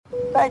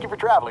Thank you for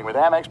traveling with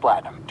Amex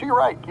Platinum. To your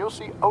right, you'll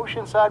see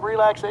oceanside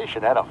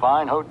relaxation at a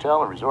fine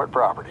hotel and resort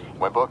property.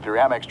 When booked through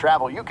Amex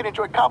Travel, you can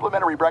enjoy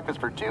complimentary breakfast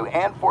for 2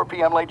 and 4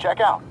 p.m. late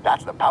checkout.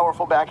 That's the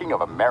powerful backing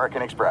of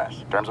American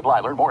Express. Terms apply.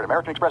 Learn more at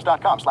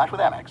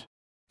americanexpress.com/withAmex.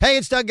 Hey,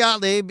 it's Doug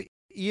Gottlieb.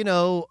 You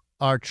know,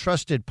 our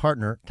trusted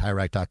partner,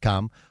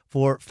 TireRack.com,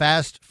 for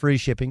fast, free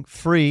shipping,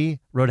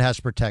 free road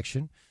hazard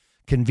protection,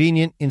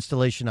 convenient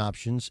installation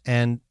options,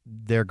 and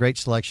their great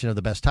selection of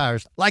the best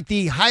tires, like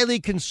the highly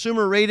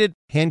consumer-rated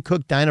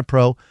hand-cooked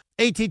Dynapro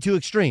AT2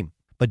 Extreme.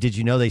 But did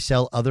you know they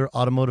sell other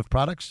automotive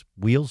products?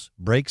 Wheels,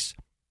 brakes,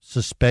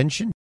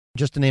 suspension,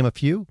 just to name a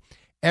few.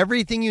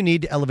 Everything you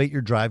need to elevate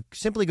your drive.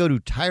 Simply go to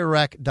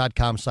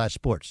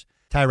TireRack.com/sports.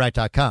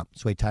 TireRack.com.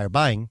 It's the way tire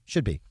buying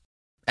should be.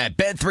 At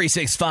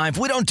Bet365,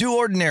 we don't do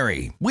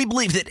ordinary. We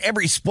believe that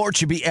every sport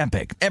should be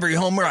epic. Every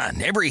home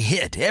run, every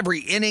hit,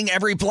 every inning,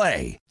 every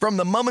play. From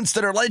the moments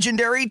that are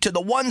legendary to the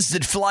ones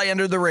that fly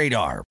under the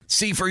radar.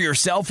 See for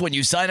yourself when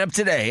you sign up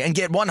today and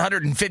get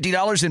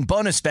 $150 in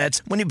bonus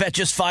bets when you bet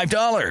just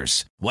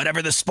 $5.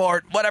 Whatever the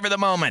sport, whatever the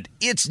moment,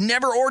 it's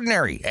never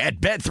ordinary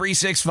at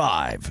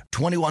Bet365.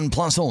 21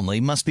 plus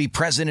only. Must be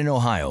present in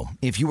Ohio.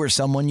 If you or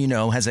someone you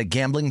know has a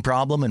gambling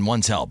problem and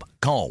wants help,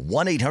 call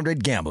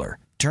 1-800-GAMBLER.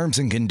 Terms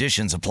and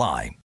conditions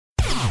apply.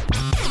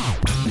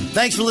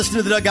 Thanks for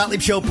listening to the Doug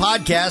Gottlieb Show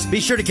podcast. Be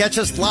sure to catch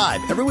us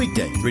live every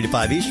weekday, 3 to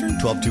 5 Eastern,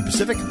 12 to 2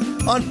 Pacific,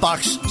 on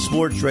Fox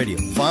Sports Radio.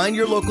 Find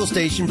your local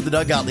station for the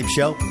Doug Gottlieb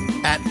Show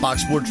at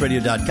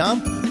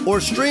foxsportsradio.com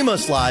or stream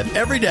us live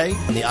every day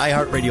on the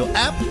iHeartRadio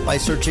app by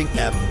searching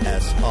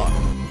FSR.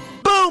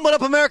 Boom! What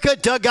up, America?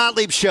 Doug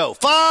Gottlieb Show.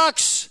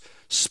 Fox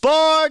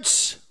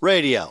Sports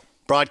Radio.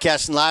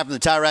 Broadcasting live from the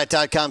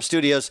TireRack.com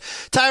studios.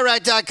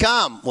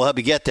 TireRack.com will help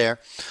you get there.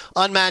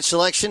 Unmatched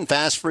selection,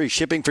 fast, free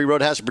shipping, free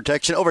road hazard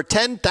protection. Over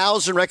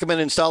 10,000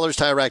 recommended installers.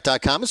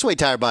 TireRack.com. It's the way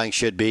tire buying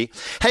should be.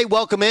 Hey,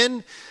 welcome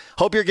in.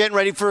 Hope you're getting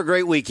ready for a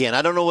great weekend.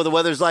 I don't know what the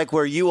weather's like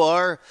where you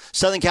are.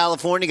 Southern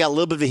California got a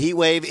little bit of a heat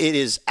wave. It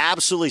is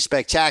absolutely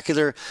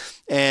spectacular.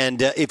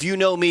 And if you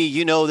know me,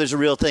 you know there's a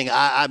real thing.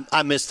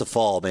 I miss the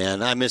fall,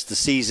 man. I miss the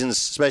seasons,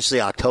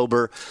 especially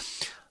October.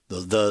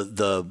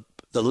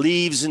 The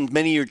leaves in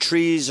many of your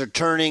trees are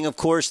turning, of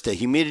course. The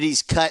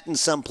humidity's cut in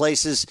some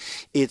places.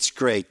 It's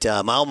great.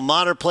 My alma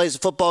mater plays a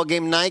football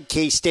game tonight,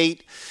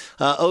 K-State,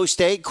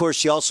 O-State. Of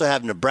course, you also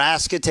have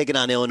Nebraska taking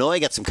on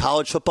Illinois. Got some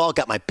college football.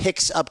 Got my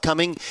picks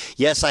upcoming.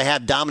 Yes, I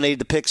have dominated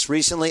the picks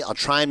recently. I'll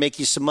try and make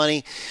you some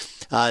money.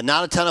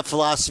 Not a ton of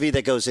philosophy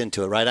that goes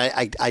into it, right?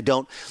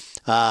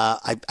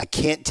 I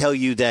can't tell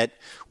you that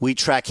we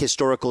track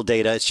historical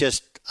data. It's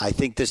just I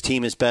think this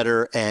team is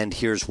better, and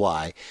here's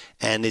why.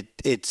 And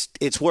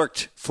it's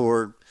worked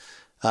for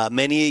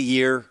many a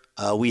year.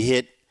 We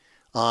hit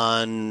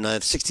on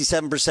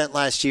 67%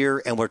 last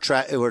year, and we're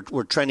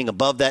trending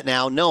above that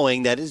now,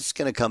 knowing that it's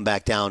going to come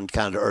back down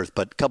kind of to earth.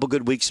 But a couple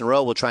good weeks in a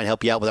row, we'll try and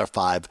help you out with our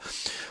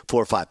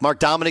 5-4-5. Mark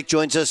Dominic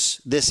joins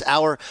us this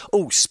hour.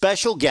 Oh,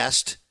 special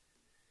guest,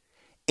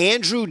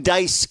 Andrew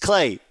Dice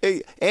Clay.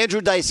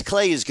 Andrew Dice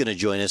Clay is going to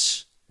join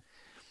us.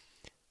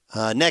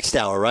 Next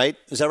hour, right?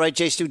 Is that right,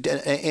 Jay Stu?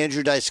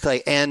 Andrew Dice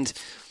Clay. And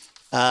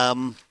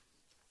I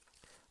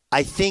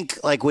think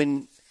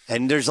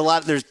there's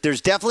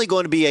definitely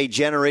going to be a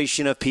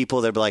generation of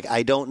people that are like,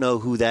 I don't know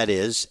who that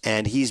is.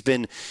 And he's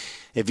been,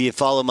 if you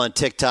follow him on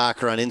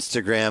TikTok or on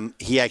Instagram,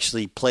 he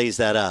actually plays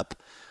that up.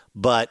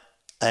 But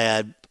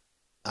I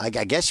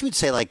guess you would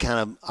say like kind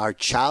of our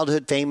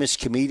childhood famous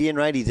comedian,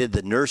 right? He did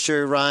the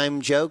nursery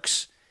rhyme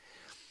jokes.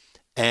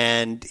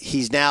 And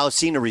he's now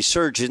seen a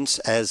resurgence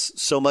as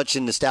so much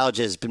in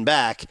nostalgia has been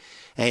back.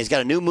 And he's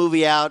got a new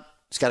movie out.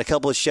 He's got a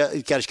couple of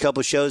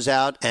shows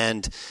out,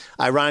 and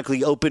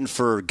ironically opened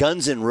for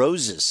Guns N'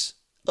 Roses.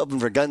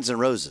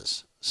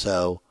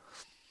 So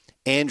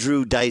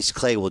Andrew Dice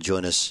Clay will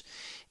join us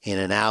in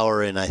an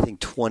hour and I think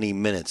 20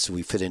 minutes.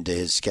 We fit into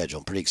his schedule.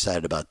 I'm pretty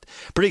excited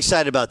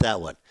about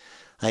that one.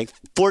 Like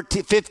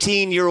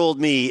 15-year-old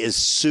me is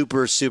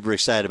super, super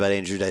excited about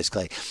Andrew Dice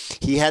Clay.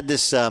 He had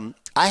this.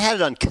 I had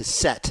it on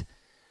cassette.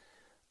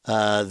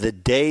 The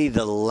Day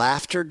the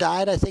Laughter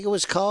Died, I think it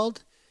was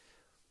called.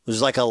 It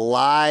was like a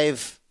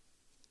live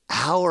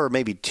hour,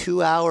 maybe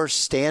 2-hour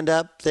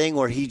stand-up thing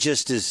where he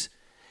just is.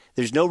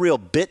 There's no real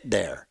bit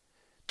there.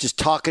 Just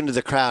talking to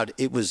the crowd.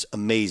 It was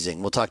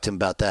amazing. We'll talk to him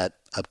about that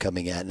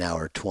upcoming at an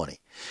hour 20.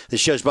 This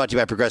show is brought to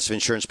you by Progressive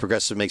Insurance.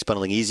 Progressive makes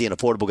bundling easy and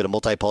affordable. Get a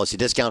multi-policy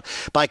discount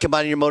by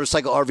combining your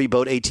motorcycle, RV,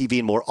 boat, ATV,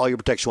 and more. All your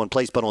protection in one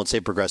place. Bundle and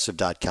save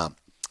Progressive.com.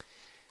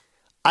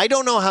 I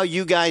don't know how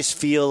you guys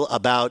feel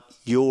about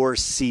your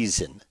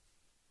season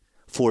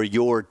for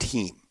your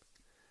team.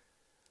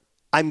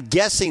 I'm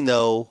guessing,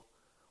 though,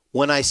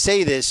 when I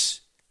say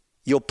this,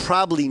 you'll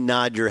probably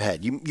nod your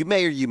head. You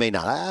may or you may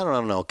not. I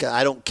don't know.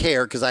 I don't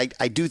care because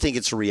I do think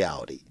it's a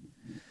reality.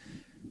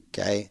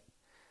 Okay?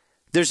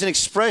 There's an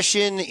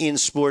expression in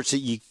sports that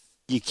you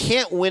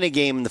can't win a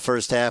game in the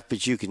first half,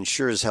 but you can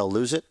sure as hell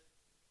lose it.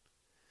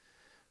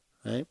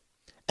 Right?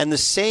 And the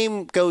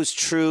same goes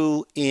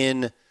true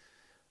in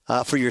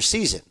for your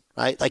season,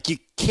 right? Like you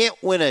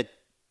can't win a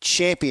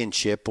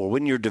championship or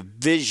win your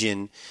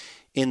division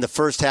in the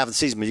first half of the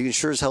season, but you can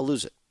sure as hell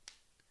lose it.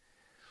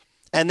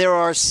 And there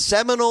are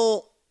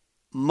seminal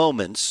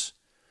moments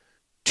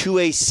to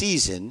a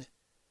season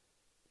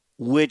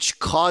which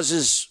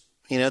causes,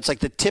 it's like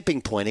the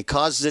tipping point. It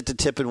causes it to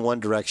tip in one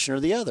direction or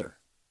the other.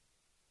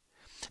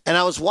 And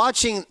I was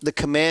watching the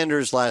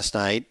Commanders last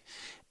night,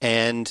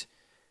 and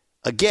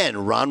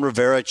again, Ron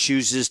Rivera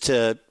chooses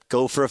to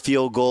go for a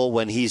field goal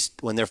when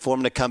they're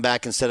forming a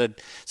comeback instead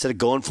of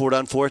going for it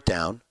on fourth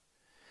down.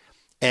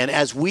 And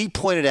as we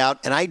pointed out,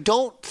 and I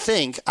don't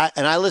think,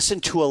 and I listen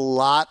to a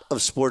lot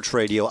of sports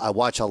radio, I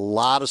watch a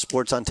lot of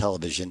sports on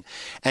television,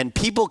 and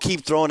people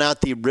keep throwing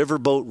out the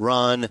Riverboat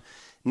Ron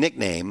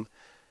nickname,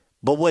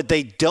 but what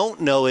they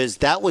don't know is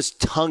that was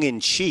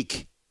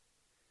tongue-in-cheek.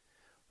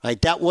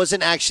 Right? That's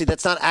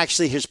not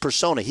actually his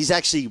persona. He's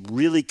actually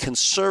really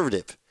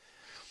conservative.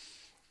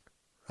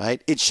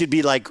 Right? It should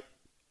be like,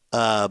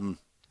 trying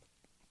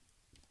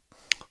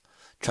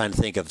to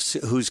think of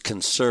who's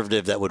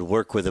conservative that would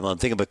work with him. I'm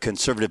thinking of a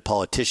conservative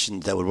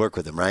politician that would work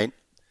with him, right?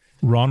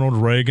 Ronald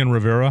Reagan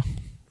Rivera.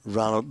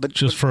 But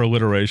for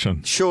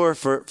alliteration. Sure,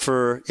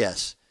 for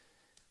yes.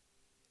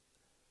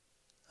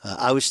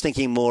 I was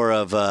thinking more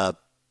of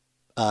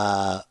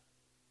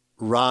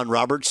Ron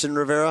Robertson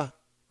Rivera,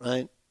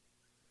 right?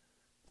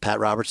 Pat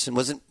Robertson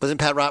wasn't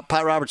Pat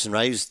Robertson,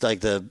 right? He was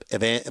like the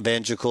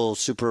evangelical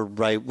super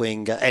right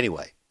wing guy.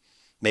 Anyway,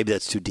 maybe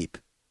that's too deep.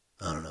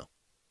 I don't know.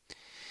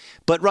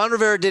 But Ron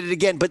Rivera did it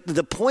again. But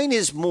the point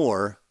is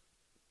more,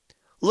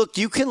 look,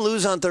 you can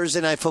lose on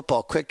Thursday Night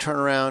Football. Quick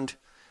turnaround,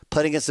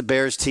 playing against the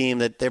Bears team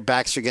that their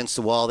backs are against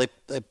the wall. They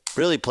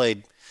really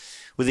played,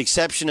 with the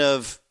exception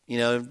of,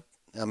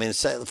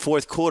 the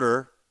fourth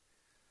quarter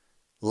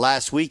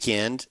last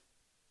weekend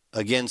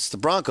against the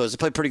Broncos. They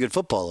played pretty good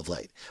football of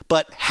late.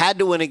 But had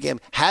to win a game,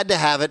 had to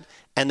have it,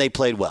 and they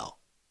played well.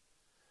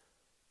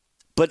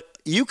 But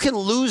you can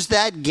lose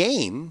that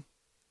game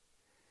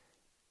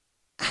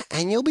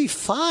and you'll be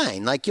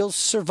fine. Like, you'll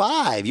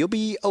survive. You'll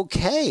be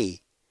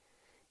okay.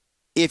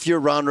 If you're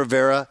Ron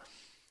Rivera,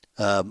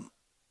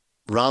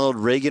 Ronald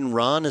Reagan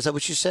Ron, is that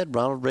what you said?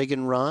 Ronald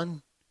Reagan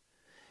Ron?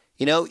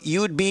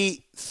 You would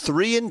be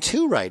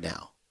 3-2 right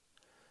now.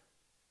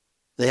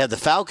 They have the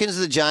Falcons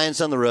and the Giants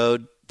on the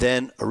road,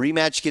 then a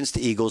rematch against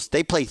the Eagles.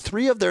 They play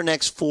 3 of their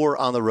next 4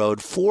 on the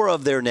road, 4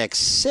 of their next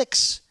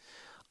 6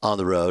 on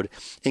the road,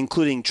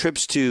 including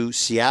trips to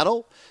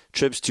Seattle,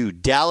 trips to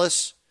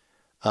Dallas,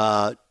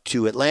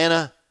 to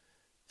Atlanta,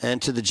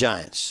 and to the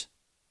Giants.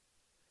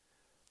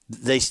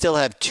 They still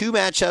have 2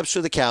 matchups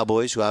with the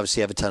Cowboys, who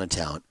obviously have a ton of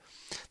talent.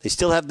 They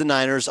still have the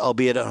Niners,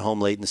 albeit at home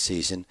late in the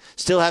season.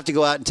 Still have to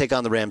go out and take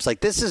on the Rams. Like,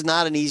 this is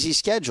not an easy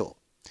schedule.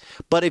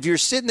 But if you're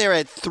sitting there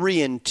at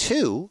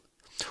 3-2,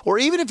 or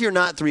even if you're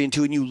not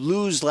 3-2 and you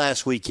lose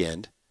last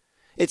weekend,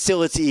 it's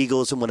the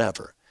Eagles and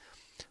whatever.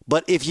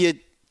 But if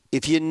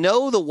you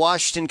know the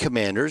Washington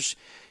Commanders,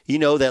 you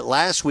know that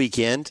last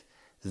weekend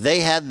they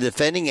had the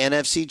defending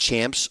NFC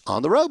champs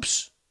on the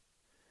ropes.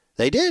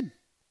 They did.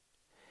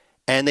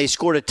 And they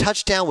scored a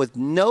touchdown with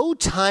no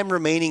time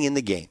remaining in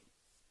the game.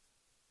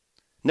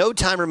 No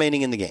time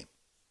remaining in the game.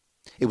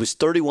 It was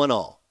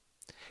 31-all.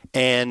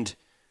 And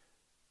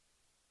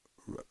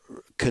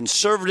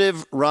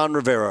conservative Ron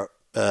Rivera,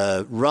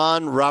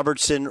 Ron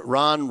Robertson,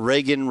 Ron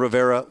Reagan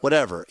Rivera,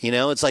 whatever.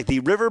 It's like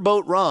the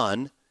Riverboat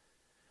Ron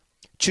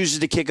chooses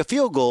to kick a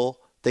field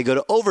goal. They go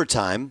to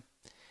overtime.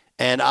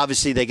 And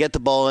obviously they get the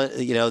ball,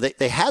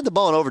 they had the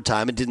ball in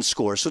overtime and didn't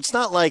score. So it's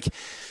not like,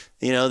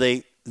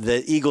 the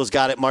Eagles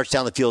got it, marched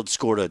down the field,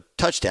 scored a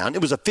touchdown.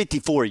 It was a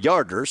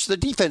 54-yarder. So the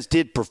defense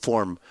did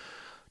perform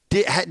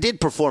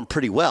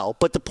pretty well.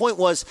 But the point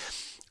was,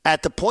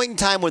 at the point in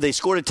time where they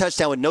scored a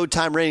touchdown with no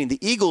time remaining,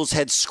 the Eagles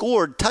had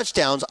scored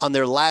touchdowns on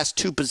their last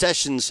 2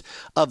 possessions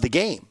of the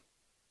game.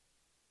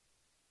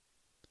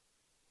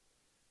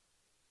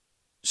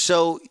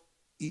 So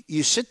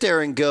you sit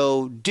there and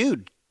go,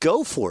 dude,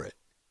 go for it.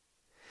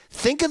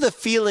 Think of the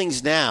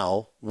feelings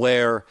now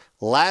where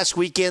last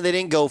weekend they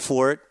didn't go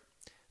for it,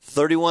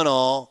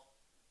 31-all,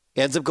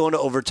 ends up going to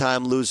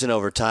overtime, losing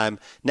overtime.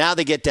 Now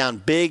they get down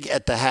big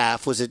at the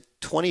half. Was it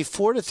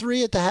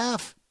 24-3 at the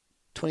half?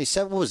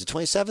 27, what was it,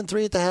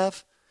 27-3 at the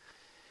half?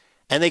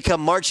 And they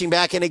come marching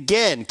back and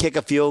again kick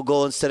a field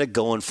goal instead of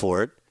going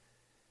for it.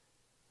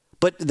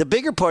 But the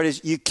bigger part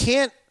is you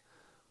can't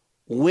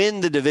win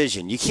the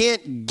division. You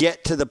can't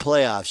get to the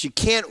playoffs. You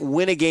can't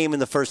win a game in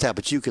the first half,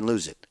 but you can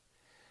lose it.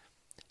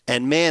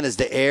 And, man, is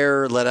the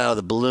air let out of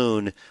the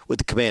balloon with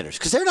the Commanders.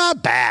 Because they're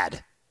not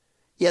bad.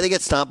 Yeah, they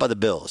get stomped by the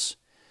Bills.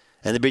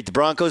 And they beat the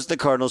Broncos and the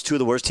Cardinals, 2 of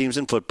the worst teams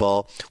in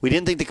football. We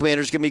didn't think the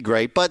Commanders were going to be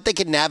great, but they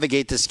can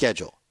navigate the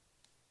schedule.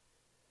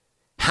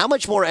 How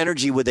much more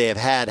energy would they have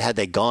had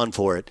they gone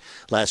for it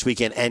last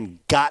weekend and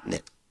gotten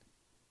it?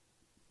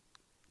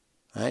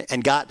 Right?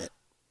 And gotten it.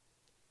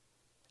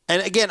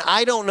 And again,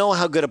 I don't know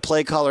how good a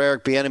play caller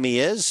Eric Bieniemy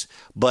is,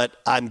 but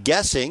I'm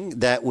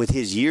guessing that with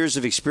his years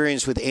of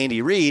experience with Andy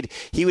Reid,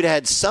 he would have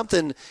had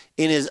something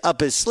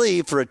up his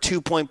sleeve for a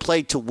 2-point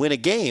play to win a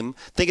game.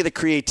 Think of the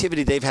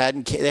creativity they had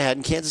in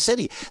Kansas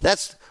City.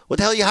 That's What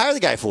the hell you hire the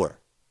guy for?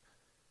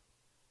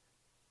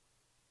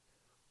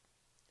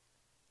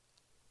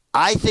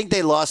 I think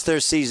they lost their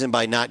season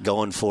by not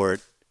going for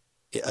it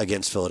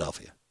against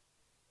Philadelphia.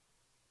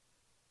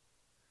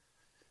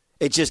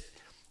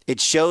 It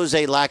shows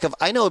a lack of,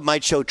 I know it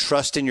might show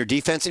trust in your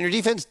defense, and your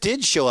defense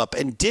did show up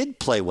and did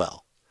play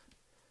well.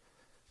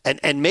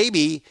 And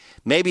maybe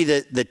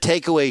the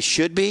takeaway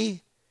should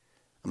be,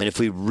 I mean, if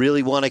we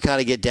really want to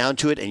kind of get down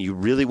to it and you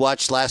really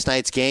watched last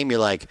night's game, you're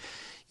like,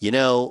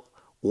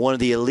 one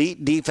of the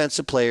elite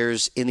defensive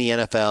players in the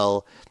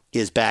NFL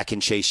is back in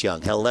Chase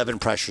Young. Had 11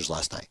 pressures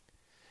last night.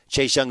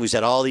 Chase Young, who's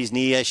had all these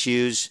knee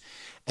issues,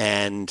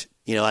 and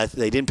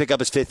they didn't pick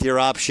up his fifth-year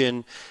option.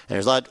 And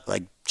there's a lot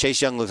like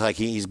Chase Young looks like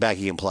he's back.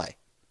 He can play.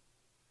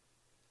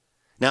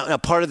 Now,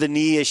 part of the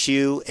knee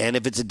issue, and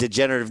if it's a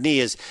degenerative knee,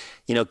 is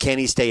can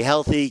he stay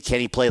healthy? Can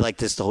he play like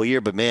this the whole year?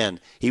 But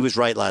man, he was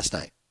right last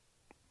night.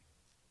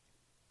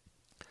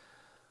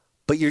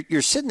 But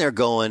you're sitting there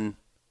going,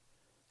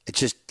 it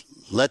just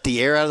let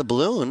the air out of the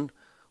balloon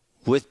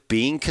with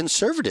being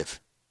conservative.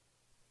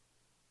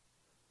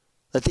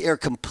 Let the air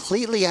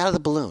completely out of the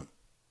balloon.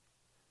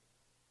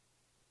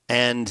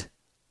 And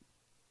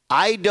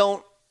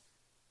do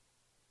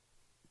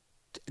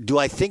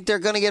I think they're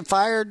going to get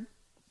fired?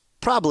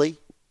 Probably.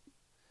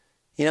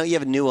 You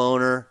have a new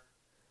owner.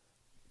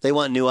 They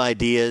want new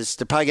ideas.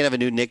 They're probably going to have a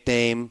new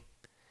nickname.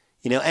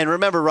 And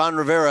remember, Ron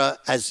Rivera,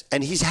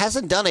 he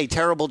hasn't done a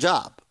terrible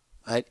job.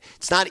 Right?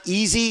 It's not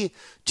easy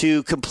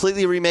to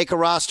completely remake a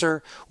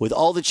roster with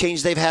all the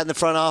changes they've had in the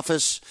front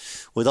office,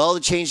 with all the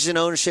changes in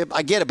ownership.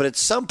 I get it, but at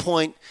some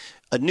point,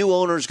 a new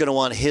owner is going to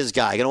want his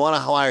guy, going to want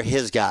to hire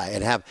his guy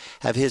and have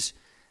his.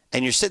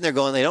 And you're sitting there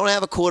going, they don't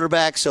have a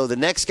quarterback, so the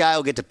next guy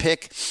will get to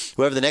pick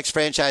whoever the next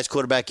franchise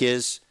quarterback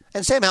is.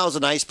 And Sam Howell's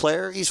a nice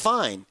player. He's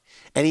fine.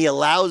 And he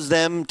allows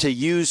them to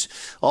use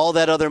all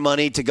that other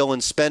money to go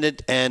and spend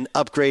it and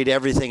upgrade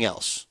everything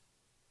else.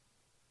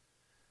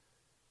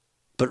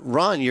 But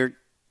Ron, you're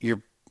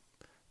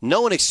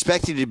no one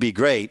expected you to be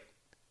great.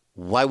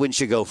 Why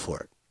wouldn't you go for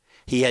it?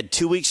 He had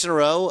 2 weeks in a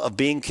row of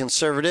being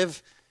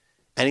conservative,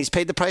 and he's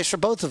paid the price for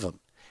both of them.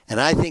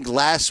 And I think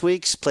last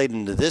week's played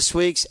into this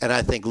week's, and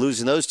I think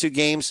losing those two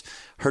games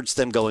hurts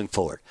them going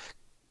forward.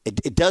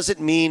 It doesn't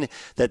mean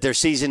that their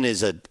season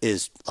is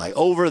like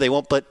over. They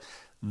won't, but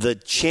the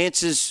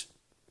chances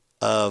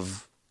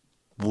of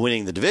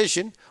winning the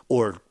division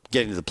or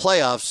getting to the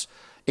playoffs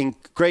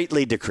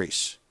greatly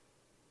decrease.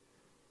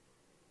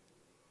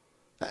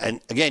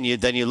 And again,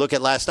 you look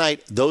at last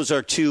night, those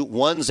are two.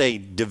 One's a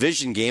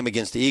division game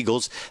against the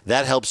Eagles.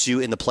 That helps you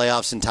in the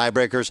playoffs and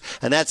tiebreakers.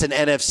 And that's an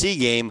NFC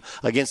game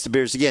against the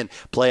Bears. Again,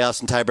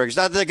 playoffs and tiebreakers.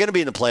 Not that they're going to be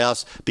in the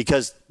playoffs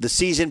because the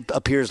season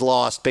appears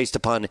lost based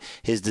upon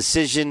his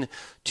decision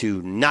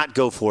to not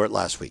go for it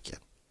last weekend.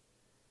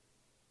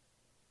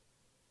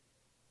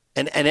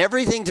 And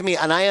everything to me,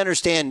 and I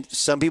understand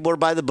some people are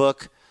by the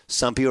book,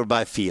 some people are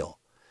by feel.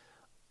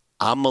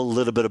 I'm a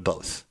little bit of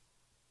both.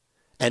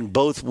 And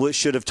both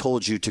should have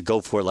told you to go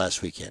for it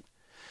last weekend.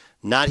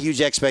 Not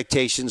huge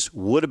expectations.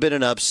 Would have been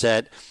an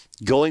upset.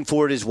 Going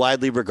forward is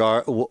widely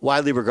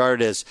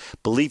regarded as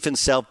belief in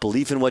self,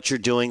 belief in what you're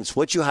doing. It's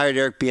what you hired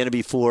Eric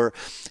Bieniemy for.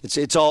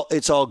 It's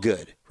all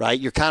good, right?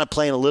 You're kind of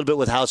playing a little bit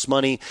with house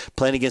money,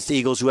 playing against the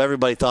Eagles, who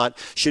everybody thought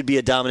should be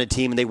a dominant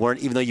team, and they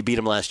weren't, even though you beat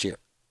them last year.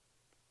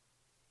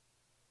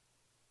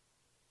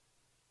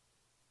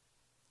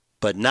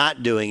 But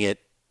not doing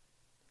it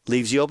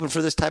leaves you open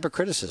for this type of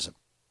criticism.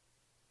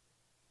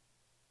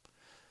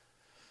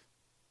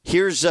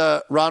 Here's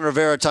Ron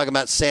Rivera talking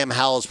about Sam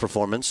Howell's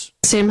performance.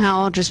 Sam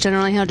Howell, just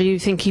generally, how do you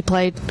think he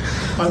played?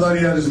 I thought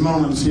he had his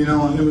moments,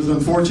 and it was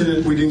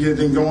unfortunate we didn't get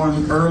anything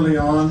going early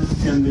on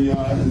in the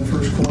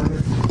first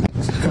quarter.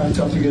 It's kind of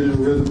tough to get in a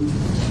rhythm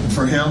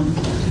for him.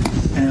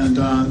 And,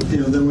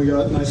 then we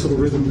got a nice little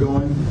rhythm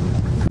going.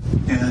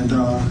 And,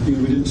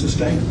 we didn't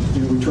sustain it.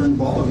 We turned the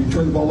ball over. You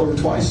turn the ball over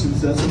twice,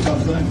 that's a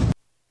tough thing.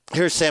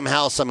 Here's Sam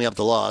Howell summing up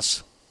the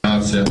loss.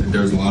 Obviously, I think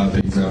there was a lot of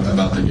things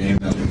about the game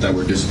that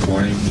were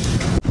disappointing.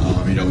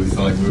 We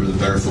felt like we were the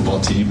better football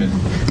team, and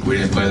we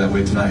didn't play that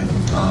way tonight.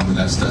 And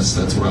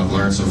that's what I've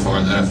learned so far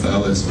in the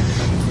NFL is,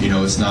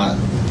 it's not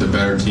the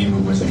better team who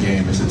wins the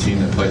game. It's the team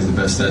that plays the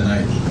best that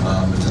night.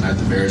 But tonight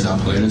the Bears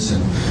outplayed us,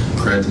 and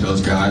credit to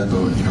those guys. But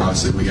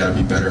obviously we got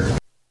to be better.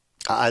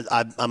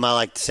 I'm not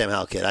like the Sam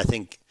Howell kid. I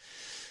think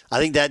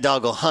that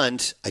dog will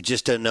hunt. I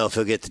just don't know if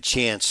he'll get the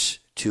chance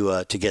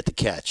to get the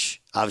catch.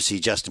 Obviously,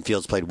 Justin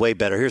Fields played way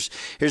better.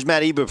 Here's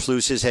Matt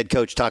Eberflus, his head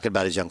coach, talking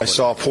about his young quarterback. I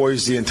saw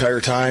poised the entire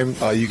time.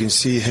 You can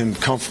see him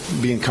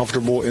being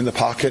comfortable in the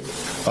pocket,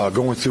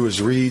 going through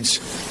his reads,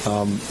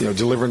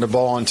 delivering the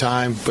ball on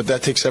time. But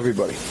that takes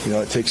everybody.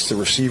 It takes the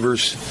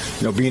receivers,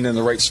 being in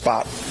the right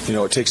spot.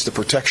 It takes the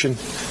protection,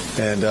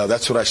 and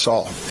that's what I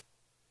saw.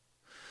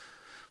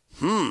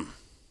 All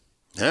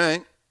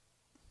right.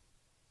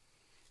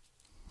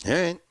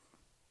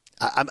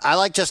 I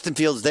like Justin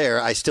Fields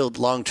there. I still,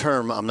 long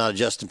term, I'm not a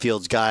Justin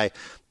Fields guy,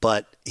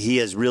 but he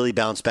has really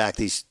bounced back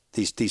these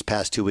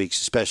past 2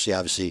 weeks, especially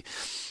obviously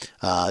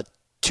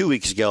 2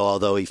 weeks ago,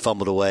 although he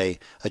fumbled away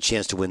a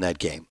chance to win that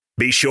game.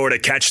 Be sure to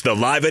catch the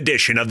live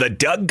edition of the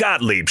Doug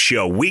Gottlieb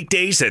Show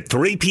weekdays at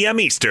 3 p.m.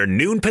 Eastern,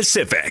 noon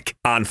Pacific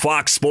on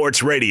Fox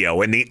Sports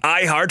Radio and the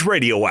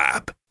iHeartRadio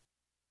app.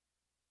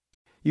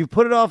 You've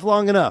put it off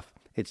long enough.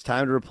 It's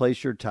time to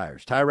replace your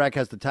tires. Tire Rack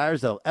has the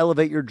tires that'll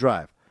elevate your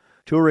drive.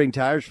 Touring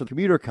tires for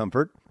commuter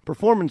comfort,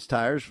 performance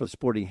tires for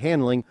sporty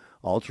handling,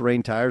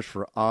 all-terrain tires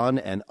for on-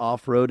 and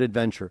off-road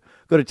adventure.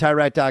 Go to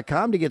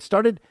TireRack.com to get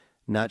started.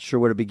 Not sure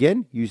where to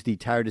begin? Use the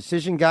Tire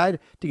Decision Guide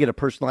to get a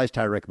personalized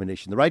tire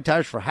recommendation. The right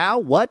tires for how,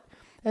 what,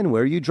 and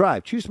where you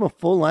drive. Choose from a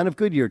full line of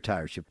Goodyear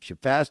tires.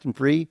 Ship fast and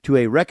free to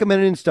a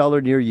recommended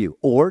installer near you.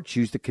 Or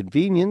choose the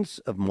convenience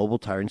of mobile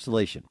tire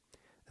installation.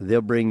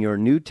 They'll bring your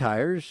new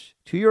tires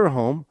to your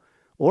home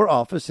or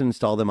office and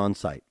install them on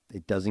site.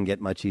 It doesn't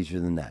get much easier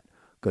than that.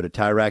 Go to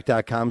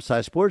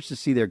TireRack.com/sports to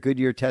see their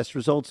Goodyear test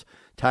results,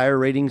 tire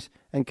ratings,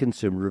 and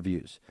consumer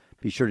reviews.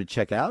 Be sure to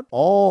check out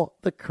all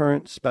the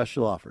current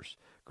special offers.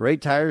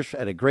 Great tires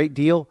at a great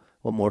deal.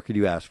 What more could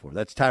you ask for?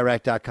 That's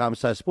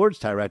TireRack.com/sports,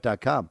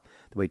 TireRack.com,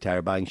 the way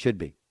tire buying should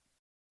be.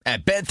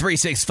 At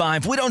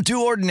Bet365, we don't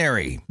do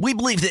ordinary. We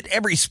believe that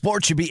every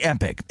sport should be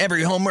epic.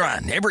 Every home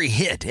run, every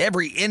hit,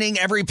 every inning,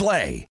 every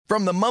play.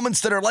 From the moments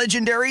that are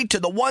legendary to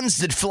the ones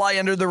that fly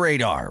under the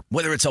radar.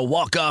 Whether it's a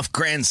walk-off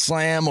grand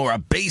slam or a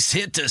base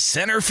hit to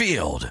center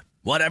field.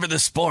 Whatever the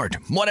sport,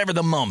 whatever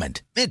the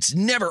moment, it's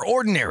never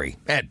ordinary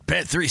at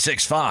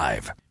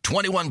Bet365.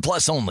 21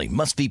 plus only.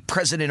 Must be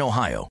present in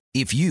Ohio.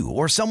 If you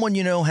or someone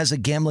you know has a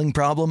gambling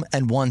problem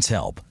and wants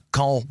help,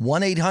 call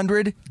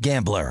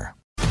 1-800-GAMBLER.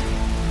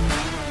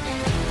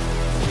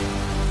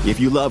 If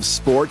you love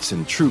sports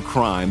and true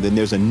crime, then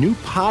there's a new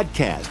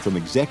podcast from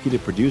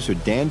executive producer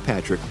Dan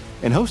Patrick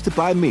and hosted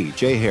by me,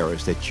 Jay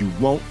Harris, that you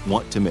won't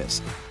want to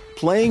miss.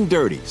 Playing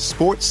Dirty: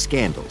 Sports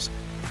Scandals.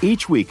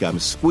 Each week, I'm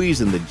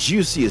squeezing the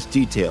juiciest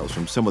details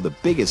from some of the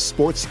biggest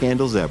sports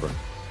scandals ever.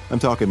 I'm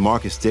talking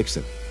Marcus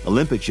Dixon,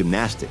 Olympic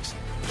gymnastics,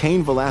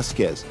 Cain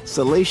Velasquez,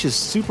 salacious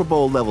Super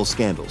Bowl-level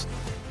scandals.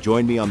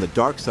 Join me on the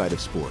dark side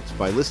of sports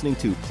by listening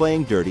to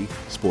Playing Dirty: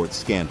 Sports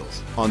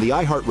Scandals on the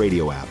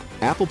iHeartRadio app,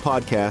 Apple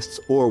Podcasts,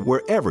 or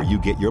wherever you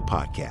get your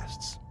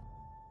podcasts.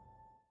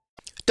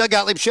 Doug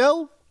Gottlieb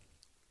Show,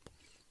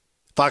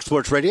 Fox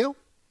Sports Radio.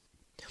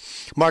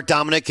 Mark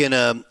Dominic in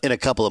a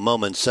couple of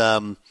moments.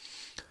 Have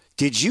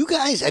you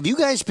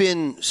guys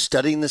been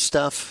studying this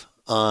stuff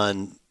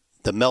on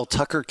the Mel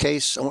Tucker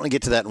case? I want to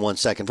get to that in 1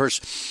 second.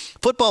 First,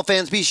 football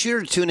fans, be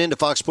sure to tune in to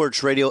Fox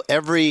Sports Radio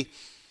every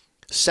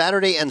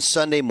Saturday and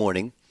Sunday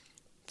morning,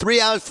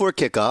 3 hours before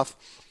kickoff.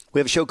 We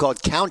have a show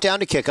called Countdown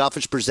to Kickoff,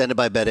 which is presented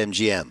by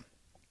BetMGM.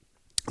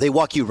 They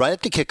walk you right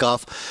up to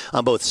kickoff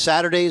on both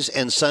Saturdays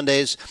and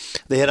Sundays.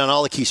 They hit on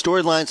all the key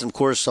storylines and, of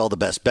course, all the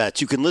best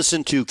bets. You can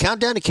listen to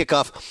Countdown to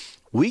Kickoff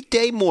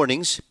weekday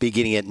mornings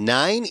beginning at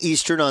 9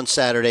 Eastern on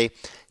Saturday,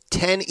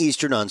 10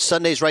 Eastern on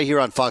Sundays, right here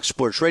on Fox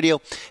Sports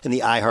Radio and the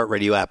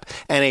iHeartRadio app.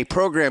 And a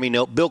programming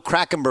note, Bill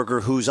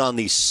Krackomberger, who's on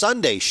the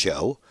Sunday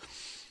show,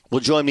 will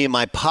join me in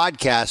my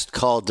podcast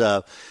called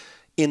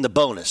In the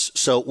Bonus.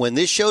 So when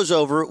this show's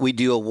over, we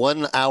do a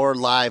 1 hour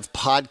live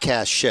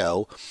podcast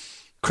show.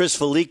 Chris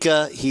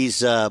Felica, he's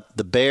the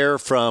Bear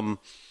from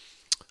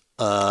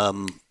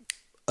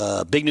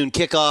Big Noon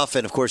Kickoff,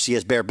 and of course he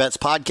has Bear Bets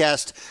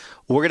podcast.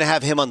 We're going to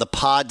have him on the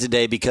pod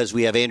today because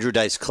we have Andrew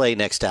Dice Clay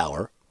next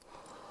hour.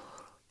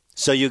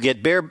 So you'll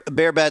get Bear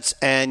Bets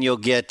and you'll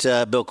get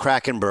Bill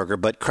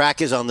Krackomberger, but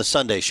Crack is on the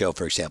Sunday show,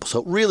 for example.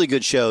 So really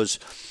good shows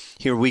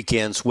here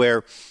weekends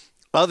where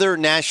other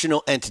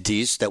national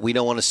entities that we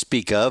don't want to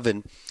speak of,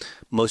 and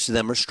most of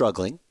them are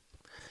struggling,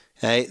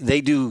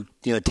 they do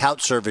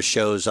tout service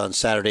shows on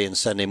Saturday and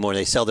Sunday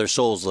morning. They sell their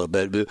souls a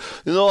little bit.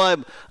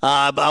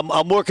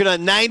 I'm working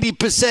on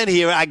 90%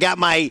 here. I got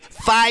my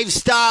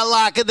 5-star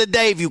lock of the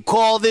day. If you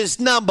call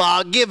this number,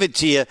 I'll give it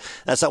to you.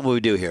 That's not what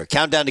we do here.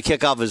 Countdown to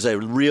Kickoff is a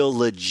real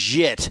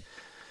legit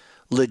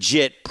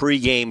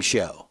pregame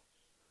show.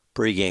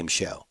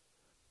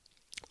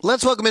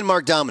 Let's welcome in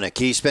Mark Dominic.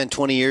 He spent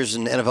 20 years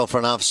in NFL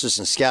front offices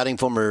and scouting,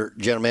 former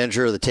general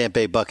manager of the Tampa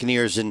Bay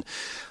Buccaneers. And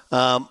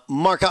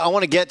Mark, I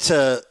want to get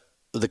to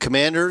the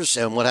Commanders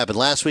and what happened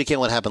last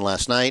weekend, what happened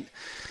last night,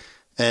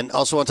 and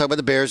also want to talk about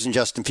the Bears and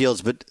Justin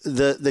Fields. But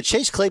the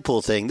Chase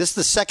Claypool thing, this is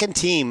the second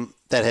team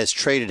that has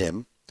traded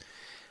him.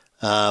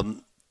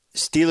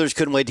 Steelers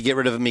couldn't wait to get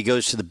rid of him. He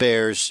goes to the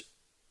Bears.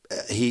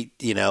 It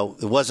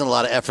wasn't a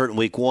lot of effort in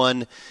week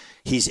one.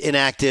 He's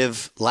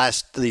inactive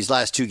these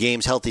last two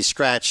games, healthy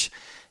scratch.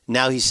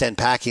 Now he's sent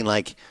packing.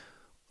 Like,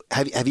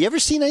 have you ever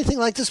seen anything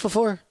like this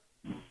before?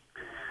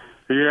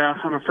 Yeah,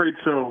 I'm afraid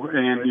so.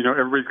 And,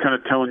 everybody's kind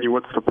of telling you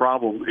what's the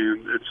problem.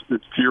 And it's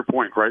to your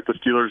point, right? The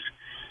Steelers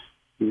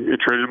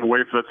traded him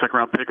away for that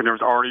second-round pick, and there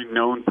was already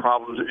known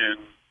problems in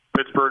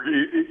Pittsburgh.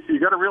 You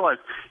got to realize,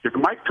 if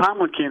Mike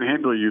Tomlin can't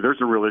handle you,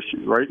 there's a real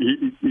issue, right?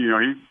 He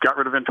got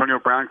rid of Antonio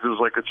Brown because it was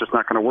like it's just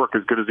not going to work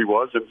as good as he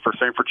was, and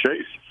same for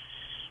Chase.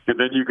 And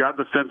then you got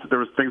the sense that there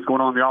was things going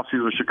on in the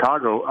offseason with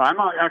Chicago. I'm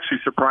not actually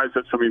surprised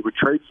that somebody would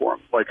trade for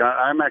him. Like,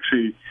 I'm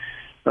actually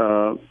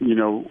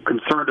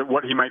concerned at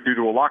what he might do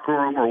to a locker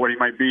room or what he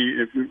might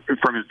be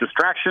from his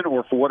distraction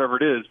or for whatever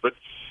it is. But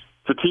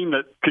it's a team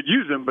that could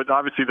use him, but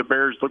obviously the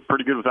Bears looked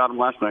pretty good without him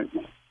last night.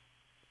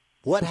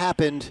 What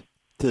happened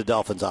to the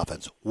Dolphins'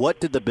 offense? What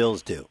did the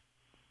Bills do?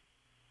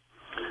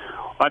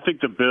 I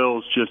think the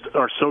Bills just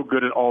are so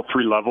good at all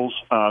three levels.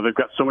 They've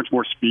got so much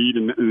more speed,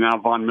 and now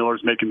Von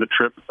Miller's making the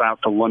trip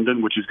out to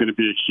London, which is going to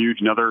be a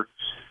huge another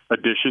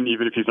addition,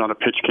 even if he's on a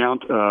pitch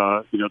count.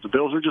 The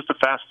Bills are just a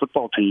fast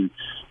football team,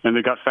 and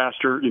they got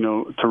faster.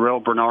 Terrell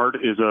Bernard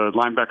is a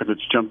linebacker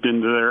that's jumped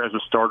into there as a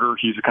starter.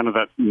 He's kind of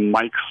that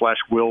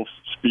Mike/Will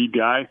speed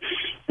guy,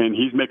 and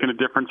he's making a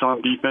difference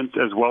on defense,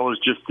 as well as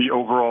just the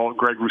overall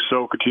Greg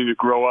Rousseau continue to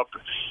grow up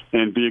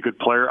and be a good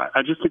player.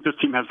 I just think this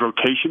team has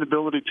rotation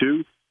ability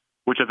too,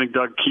 which I think,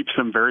 Doug, keeps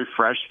them very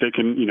fresh. They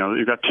can,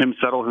 you've got Tim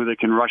Settle, who they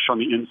can rush on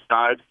the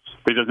inside,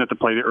 but he doesn't have to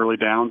play the early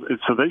downs. And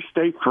so they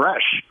stay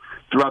fresh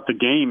throughout the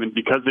game, and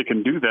because they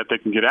can do that, they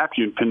can get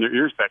after you and pin their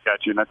ears back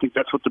at you. And I think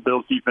that's what the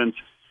Bills' defense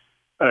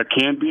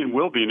can be and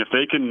will be. And if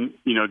they can,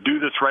 do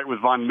this right with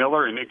Von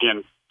Miller, and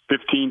again,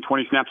 15,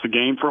 20 snaps a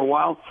game for a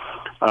while,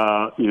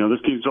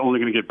 this team's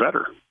only going to get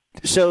better.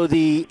 So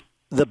the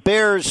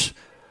Bears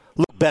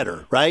look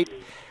better, right?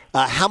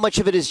 How much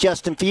of it is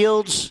Justin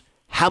Fields?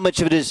 How much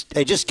of it is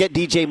just get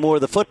DJ Moore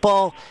the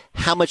football?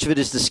 How much of it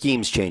is the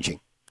schemes changing?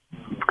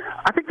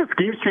 I think the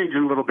scheme's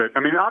changing a little bit. I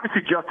mean,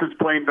 obviously Justin's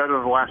playing better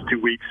the last 2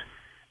 weeks.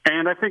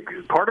 And I think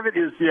part of it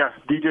is, yes,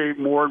 DJ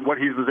Moore and what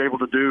he was able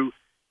to do.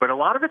 But a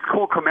lot of it's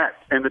Cole Kmet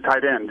and the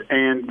tight end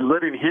and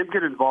letting him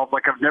get involved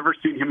like I've never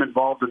seen him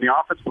involved in the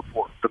offense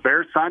before. The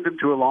Bears signed him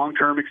to a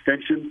long-term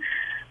extension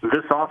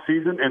this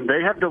offseason, and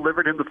they have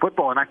delivered him the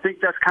football. And I think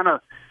that's kind of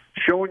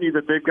showing you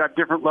that they've got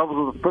different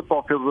levels of the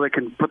football field where they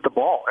can put the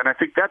ball. And I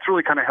think that's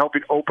really kind of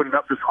helping open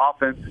up this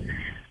offense,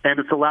 and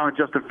it's allowing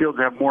Justin Fields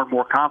to have more and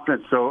more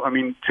confidence. So,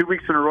 2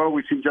 weeks in a row,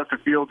 we've seen Justin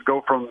Fields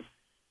go from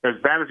as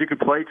bad as he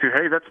could play to,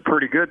 hey, that's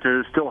pretty good,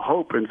 to still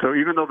hope. And so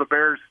even though the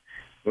Bears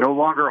no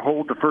longer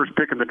hold the first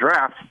pick in the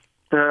draft,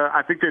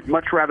 I think they'd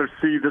much rather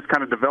see this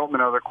kind of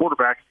development out of their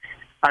quarterback.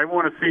 I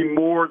want to see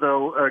more,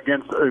 though,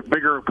 against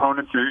bigger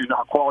opponents and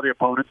quality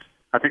opponents.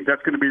 I think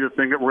that's going to be the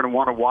thing that we're going to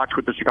want to watch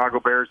with the Chicago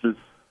Bears is,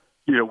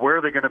 where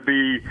are they going to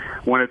be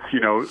when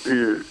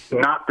it's,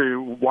 not the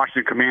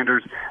Washington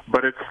Commanders,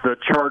 but it's the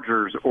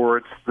Chargers or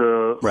it's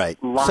the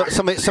Lions.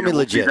 Somebody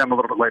legit. Them a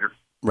little bit later.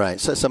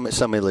 Right, so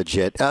somebody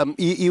legit.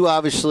 You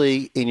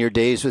obviously, in your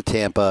days with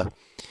Tampa,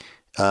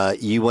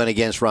 you went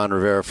against Ron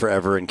Rivera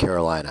forever in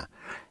Carolina.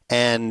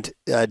 And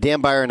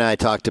Dan Byer and I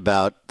talked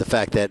about the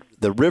fact that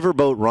the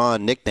Riverboat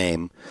Ron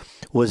nickname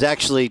was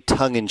actually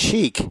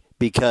tongue-in-cheek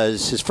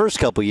because his first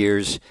couple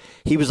years,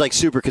 he was like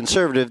super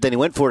conservative. Then he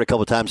went for it a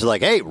couple times.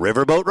 Like, hey,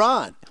 Riverboat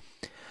Ron.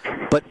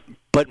 But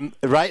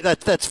right,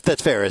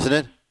 that's fair, isn't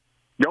it?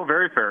 No,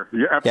 very fair.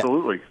 Yeah,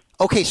 absolutely.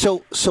 Yeah. Okay,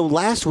 so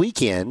last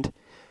weekend,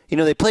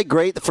 they played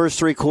great the first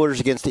three quarters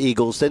against the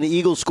Eagles. Then the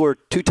Eagles scored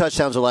 2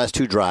 touchdowns the last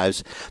 2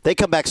 drives. They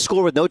come back,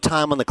 score with no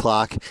time on the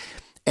clock.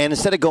 And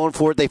instead of going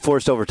for it, they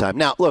forced overtime.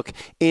 Now, look,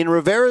 in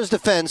Rivera's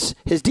defense,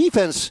 his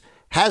defense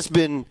has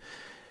been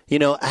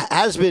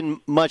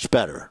much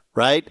better,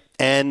 right?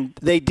 And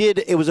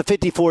it was a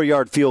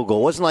 54-yard field goal.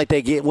 It wasn't like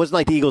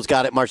the Eagles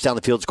got it, marched down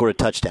the field, scored a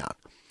touchdown.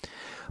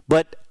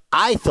 But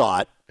I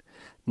thought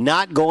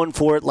not going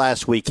for it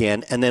last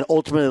weekend and then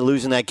ultimately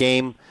losing that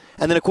game.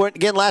 And then,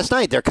 again, last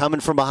night, they're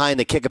coming from behind.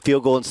 They kick a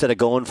field goal instead of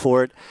going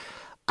for it.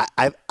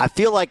 I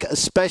feel like,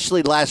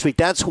 especially last week,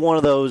 that's one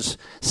of those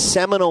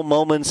seminal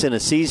moments in a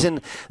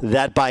season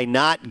that by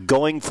not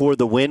going for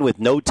the win with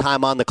no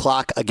time on the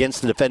clock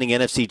against the defending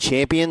NFC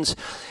champions,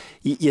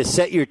 you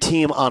set your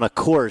team on a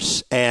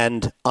course,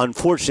 and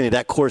unfortunately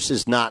that course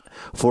is not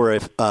for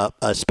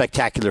a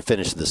spectacular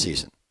finish of the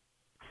season.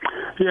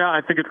 Yeah, I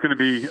think it's going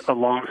to be a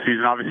long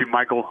season. Obviously,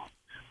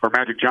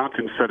 Magic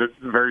Johnson said it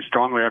very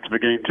strongly after the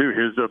game, too,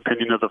 his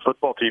opinion of the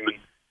football team. And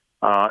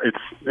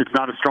it's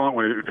not a strong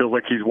one. It feels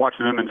like he's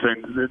watching them and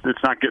saying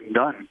it's not getting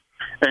done.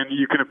 And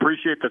you can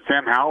appreciate that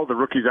Sam Howell, the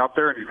rookie's out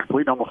there, and he's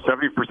completing almost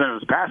 70% of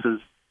his passes,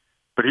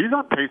 but he's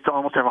on pace to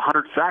almost have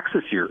 100 sacks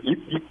this year.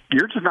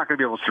 You're just not going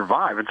to be able to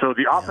survive. And so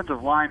the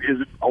offensive line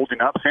isn't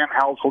holding up. Sam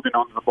Howell's holding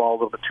on to the ball a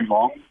little bit too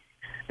long.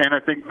 And I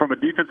think from a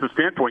defensive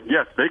standpoint,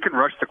 yes, they can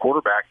rush the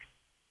quarterback,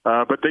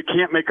 but they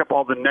can't make up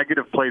all the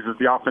negative plays that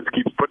the offense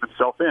keeps putting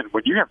itself in.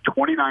 When you have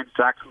 29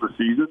 sacks in the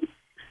season,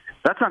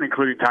 that's not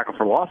including tackle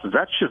for losses.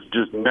 That's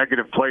just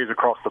negative plays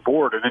across the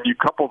board. And then you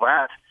couple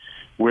that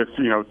with,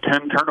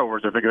 10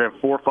 turnovers. I think they have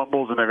 4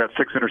 fumbles and they've had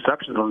 6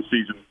 interceptions on the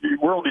season.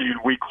 We're only in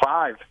week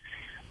 5.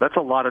 That's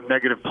a lot of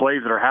negative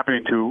plays that are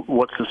happening to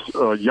what's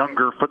a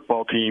younger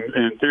football team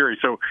in theory.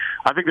 So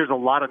I think there's a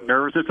lot of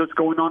nervousness that's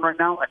going on right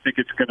now. I think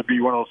it's going to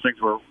be one of those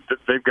things where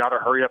they've got to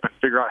hurry up and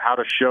figure out how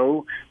to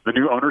show the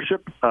new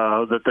ownership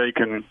that they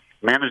can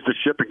manage the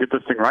ship and get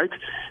this thing right.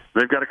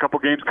 They've got a couple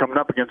games coming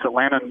up against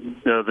Atlanta and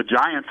the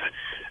Giants.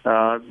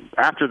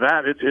 After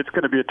that, it's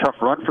going to be a tough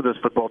run for this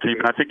football team.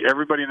 And I think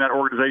everybody in that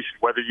organization,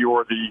 whether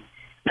you're the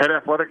head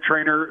athletic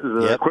trainer,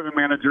 the equipment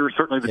manager,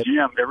 certainly the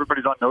GM,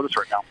 everybody's on notice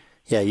right now.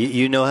 Yeah,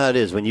 you know how it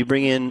is. When you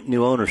bring in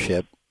new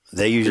ownership,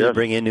 they usually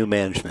bring in new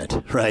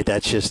management, right?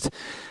 That's just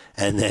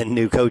and then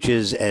new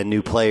coaches and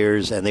new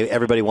players, and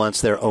everybody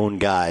wants their own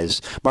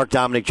guys. Mark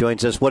Dominic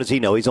joins us. What does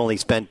he know? He's only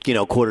spent,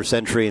 quarter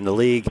century in the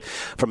league,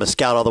 from a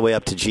scout all the way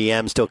up to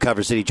GM, still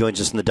covers it. He joins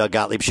us in the Doug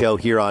Gottlieb Show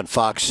here on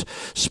Fox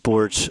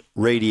Sports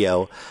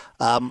Radio.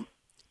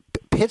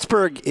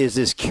 Pittsburgh is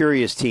this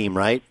curious team,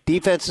 right?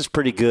 Defense is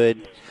pretty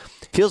good.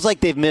 Feels like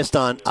they've missed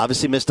on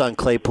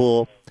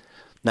Claypool.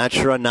 Not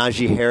sure on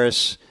Najee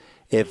Harris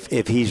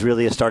if he's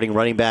really a starting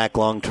running back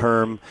long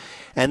term.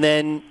 And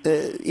then,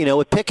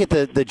 with Pickett,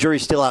 the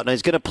jury's still out. Now,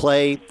 he's going to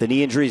play. The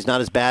knee injury is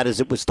not as bad as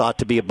it was thought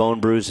to be, a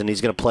bone bruise, and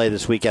he's going to play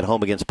this week at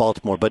home against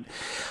Baltimore. But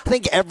I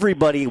think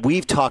everybody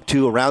we've talked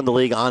to around the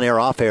league, on air,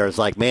 off air, is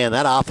like, man,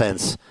 that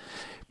offense,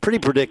 pretty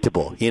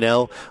predictable.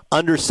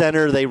 Under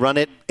center, they run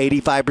it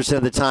 85%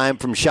 of the time.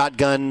 From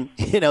shotgun,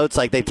 it's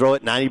like they throw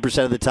it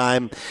 90% of the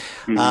time.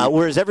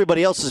 Whereas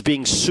everybody else is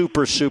being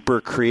super,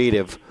 super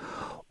creative.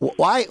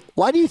 Why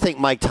do you think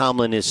Mike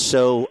Tomlin is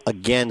so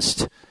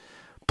against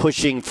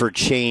pushing for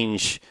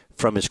change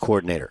from his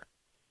coordinator?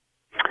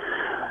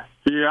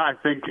 Yeah, I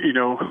think,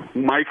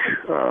 Mike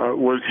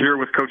was here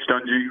with Coach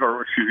Dungy,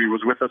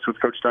 was with us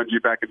with Coach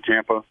Dungy back in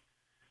Tampa.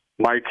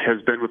 Mike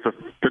has been with the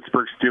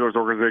Pittsburgh Steelers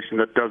organization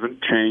that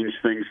doesn't change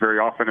things very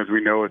often, as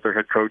we know, as their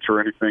head coach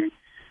or anything.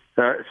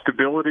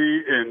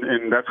 Stability,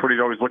 and that's what he's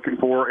always looking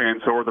for,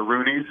 and so are the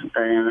Rooneys,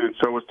 and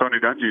so was Tony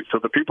Dungy. So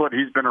the people that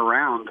he's been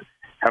around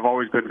have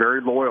always been very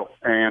loyal,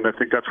 and I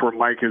think that's where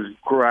Mike has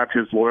grabbed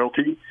his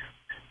loyalty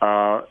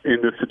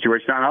in this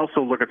situation. And I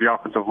also look at the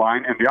offensive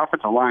line, and the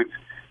offensive line's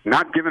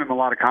not giving him a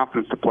lot of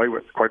confidence to play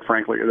with, quite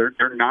frankly.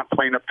 They're not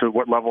playing up to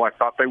what level I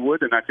thought they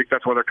would, and I think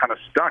that's why they're kind of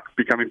stuck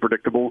becoming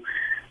predictable,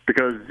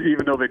 because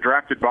even though they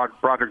drafted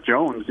Broderick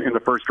Jones in the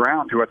first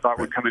round, who I thought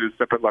would come in and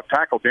step at left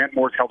tackle, Dan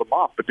Moore's held him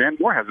off, but Dan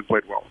Moore hasn't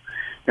played well.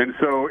 And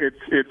so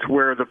it's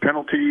where the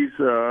penalties,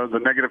 the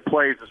negative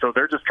plays, and so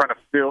they're just trying to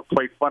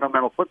play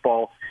fundamental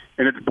football,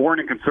 and it's boring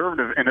and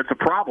conservative, and it's a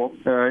problem.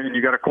 And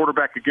you got a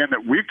quarterback, again,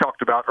 that we've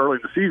talked about early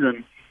in the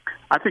season.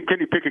 I think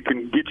Kenny Pickett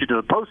can get you to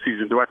the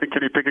postseason. Do I think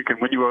Kenny Pickett can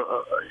win you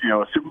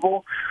a Super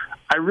Bowl?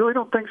 I really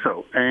don't think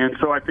so. And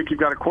so I think you've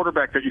got a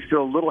quarterback that you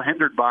feel a little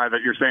hindered by,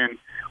 that you're saying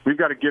we've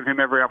got to give him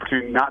every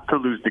opportunity not to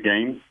lose the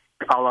game,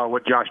 a la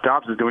what Josh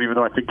Dobbs is doing, even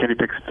though I think Kenny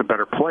Pickett's a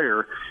better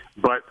player.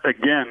 But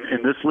again,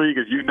 in this league,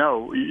 as you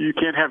know, you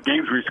can't have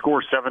games where you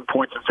score 7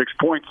 points and 6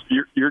 points.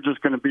 You're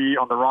just going to be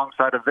on the wrong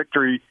side of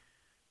victory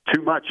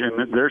too much.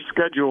 And their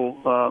schedule,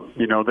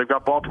 they've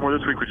got Baltimore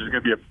this week, which is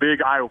going to be a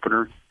big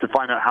eye-opener to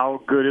find out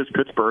how good is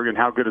Pittsburgh and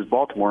how good is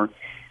Baltimore.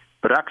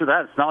 But after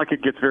that, it's not like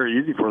it gets very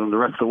easy for them the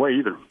rest of the way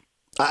either.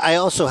 I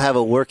also have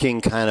a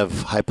working kind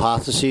of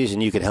hypothesis,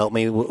 and you can help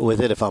me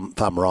with it if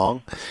I'm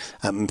wrong.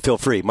 Feel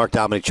free. Mark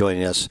Dominic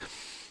joining us.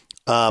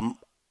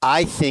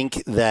 I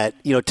think that,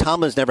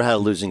 Tomlin's never had a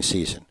losing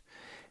season.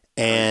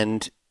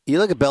 And you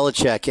look at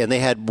Belichick, and they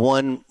had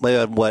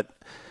the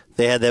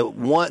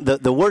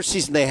worst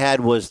season they had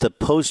was the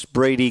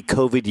post-Brady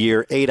COVID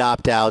year, 8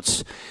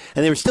 opt-outs,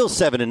 and they were still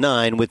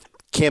 7-9 with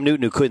Cam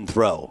Newton, who couldn't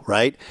throw,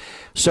 right?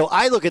 So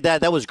I look at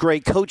that was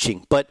great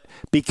coaching. But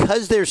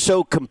because they're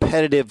so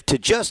competitive to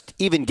just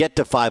even get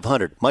to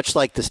 500, much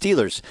like the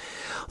Steelers,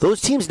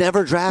 those teams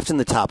never draft in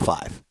the top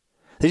 5.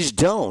 They just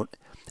don't.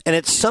 And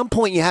at some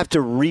point you have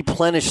to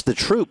replenish the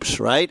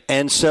troops, right?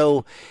 And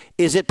so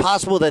is it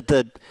possible that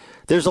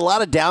there's a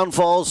lot of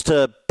downfalls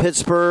to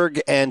Pittsburgh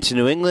and to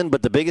New England,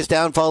 but the biggest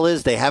downfall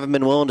is they haven't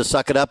been willing to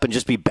suck it up and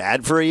just be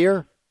bad for a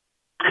year?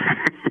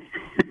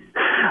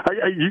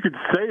 You could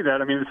say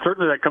that. I mean,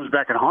 certainly that comes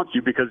back and haunts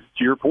you because,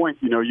 to your point,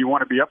 you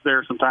want to be up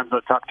there sometimes in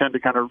the top 10 to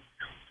kind of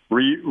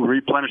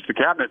replenish the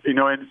cabinet.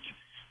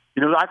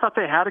 I thought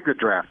they had a good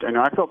draft, and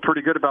I felt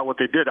pretty good about what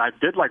they did. I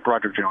did like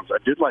Broderick Jones. I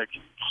did like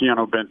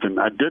Keanu Benton.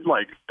 I did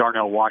like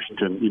Darnell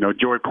Washington,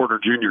 Joey Porter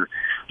Jr.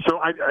 So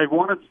I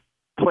want to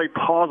play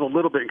pause a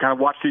little bit and kind of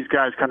watch these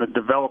guys kind of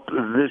develop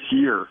this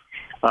year.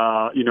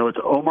 It's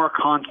Omar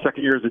Khan's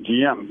second year as a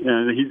GM,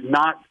 and he's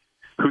not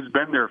who's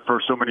been there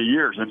for so many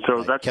years. And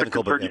so that's the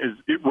concern is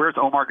where's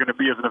Omar going to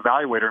be as an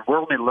evaluator? And we're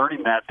only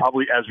learning that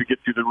probably as we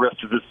get through the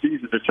rest of this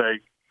season to say,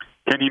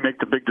 can he make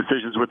the big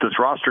decisions with this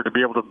roster to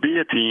be able to be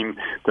a team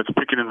that's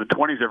picking in the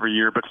 20s every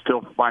year but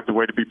still finds a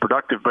way to be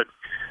productive? But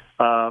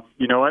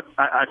you know what?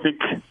 I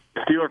think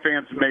Steeler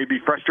fans may be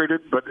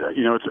frustrated, but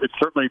it's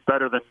certainly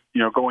better than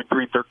going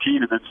 3-13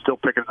 and then still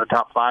picking in the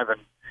top 5 and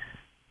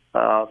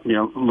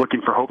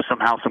looking for hope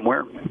somehow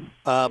somewhere.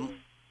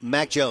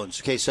 Mac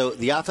Jones. Okay, so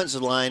the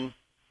offensive line,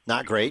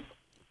 not great.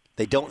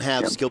 They don't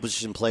have skill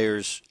position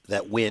players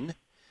that win.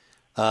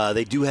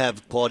 They do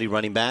have quality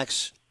running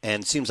backs,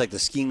 and it seems like the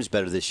scheme's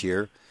better this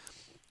year.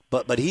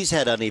 But he's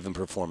had uneven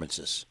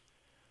performances.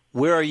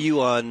 Where are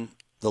you on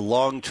the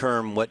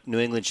long-term, what New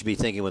England should be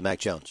thinking with Mac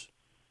Jones?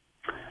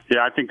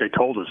 Yeah, I think they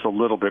told us a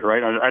little bit,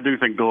 right? I do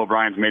think Bill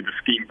O'Brien's made the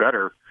scheme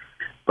better.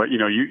 But,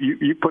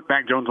 you put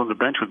Mac Jones on the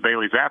bench with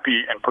Bailey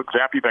Zappi and put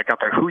Zappi back out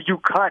there. Who you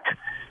cut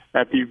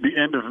at the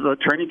end of the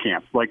training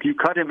camp. Like, you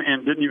cut him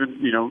and didn't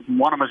even,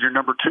 want him as your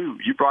number 2.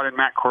 You brought in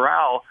Matt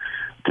Corral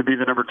to be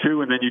the number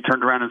 2, and then you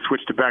turned around and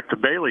switched it back to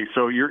Bailey.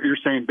 So you're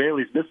saying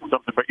Bailey's missing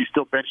something, but you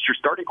still benched your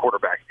starting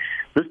quarterback.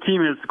 This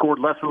team has scored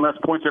less and less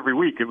points every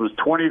week. It was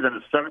 20, then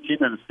it's 17,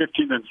 then it's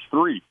 15, then it's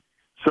 3.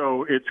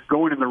 So it's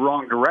going in the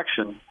wrong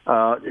direction.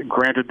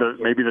 Granted,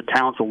 maybe the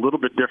talent's a little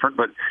bit different,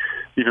 but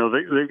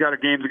they've got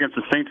games against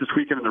the Saints this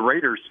weekend and the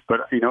Raiders.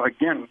 But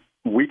again,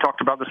 we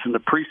talked about this in the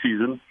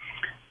preseason.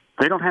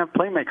 They don't have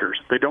playmakers.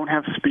 They don't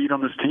have speed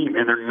on this team,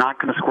 and they're not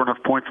going to score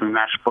enough points in the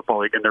National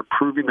Football League, and they're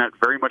proving that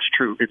very much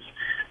true. It's,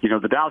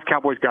 the Dallas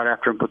Cowboys got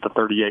after him, put the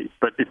 38.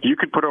 But if you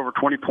can put over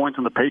 20 points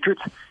on the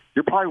Patriots,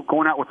 you're probably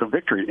going out with a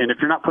victory. And if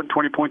you're not putting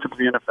 20 points up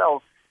in the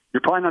NFL,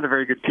 you're probably not a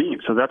very good team.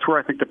 So that's where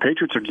I think the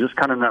Patriots are just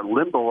kind of in that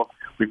limbo.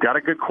 We've got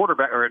a good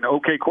quarterback, or an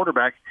okay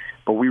quarterback,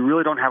 but we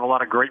really don't have a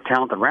lot of great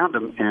talent around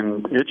him,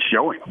 and it's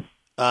showing.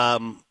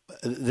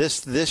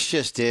 This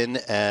just in,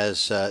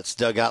 as it's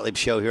Doug Gottlieb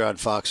show here on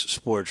Fox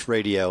Sports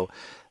Radio,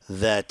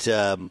 that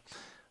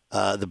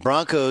the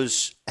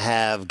Broncos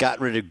have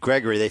gotten rid of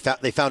Gregory.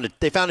 They found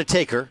a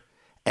taker,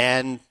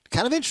 and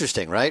kind of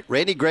interesting, right?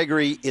 Randy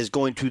Gregory is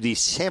going to the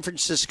San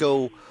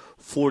Francisco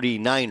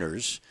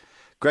 49ers.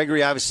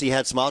 Gregory obviously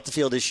had some off the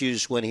field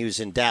issues when he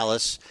was in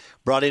Dallas.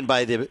 Brought in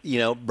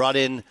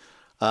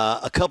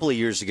a couple of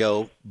years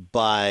ago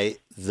by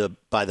the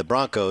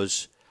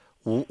Broncos.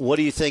 What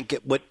do you think?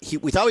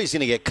 We thought he was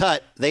going to get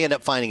cut. They end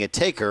up finding a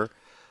taker.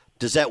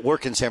 Does that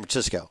work in San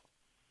Francisco?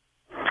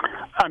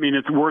 I mean,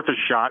 it's worth a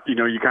shot.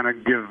 You kind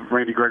of give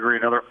Randy Gregory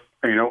another,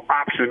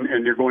 option,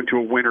 and you're going to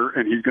a winner,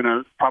 and he's going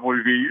to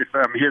probably be, if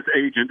I'm his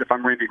agent, if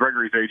I'm Randy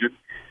Gregory's agent,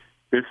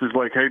 this is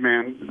like, hey,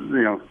 man,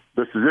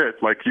 this is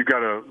it. Like, you got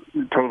to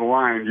toe the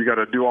line. You got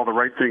to do all the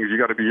right things. You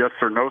got to be yes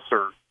or no,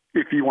 sir,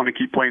 if you want to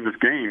keep playing this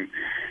game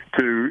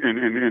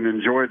and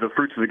enjoy the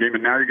fruits of the game.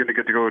 And now you're going to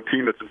get to go to a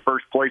team that's in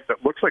first place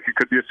that looks like it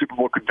could be a Super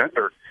Bowl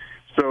contender.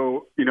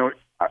 So,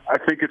 I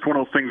think it's one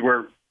of those things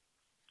where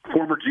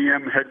former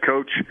GM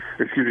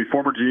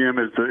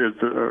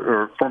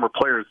or former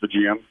player is the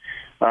GM.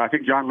 I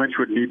think John Lynch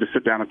would need to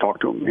sit down and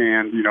talk to him.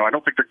 And, I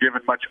don't think they're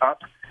giving much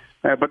up,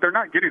 but they're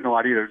not getting a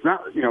lot either. It's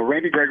not,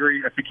 Randy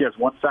Gregory, I think he has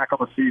 1 sack on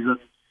the season.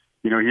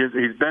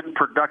 He's been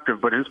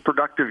productive, but his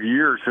productive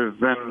years have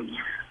been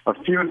a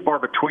few and far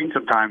between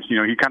sometimes.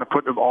 He kind of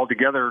put them all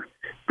together,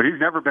 but he's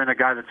never been a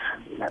guy that's,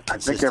 I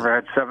think, ever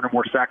had 7 or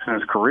more sacks in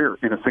his career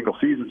in a single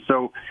season.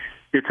 So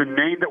it's a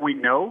name that we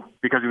know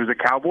because he was a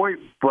Cowboy,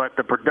 but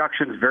the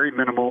production is very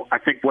minimal. I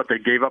think what they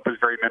gave up is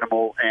very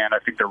minimal, and I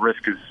think the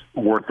risk is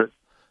worth it.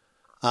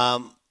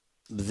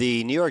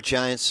 The New York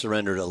Giants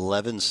surrendered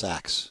 11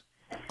 sacks.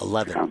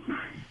 11.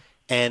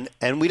 And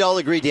we'd all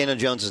agree Daniel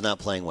Jones is not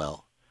playing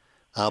well.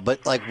 But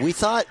we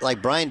thought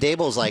Brian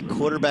Daboll's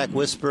quarterback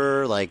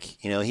whisperer,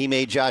 he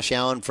made Josh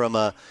Allen from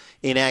a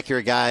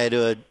inaccurate guy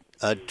to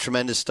a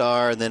tremendous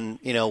star, and then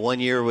 1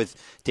 year with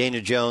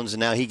Daniel Jones, and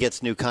now he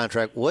gets a new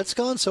contract. What's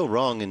gone so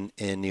wrong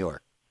in New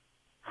York?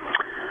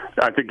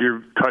 I think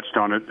you touched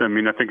on it. I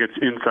mean, I think it's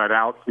inside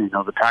out.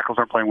 The tackles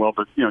aren't playing well,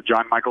 but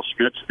John Michael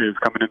Schmitz is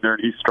coming in there,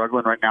 and he's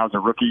struggling right now as a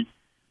rookie.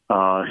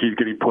 He's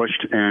getting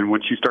pushed, and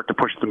once you start to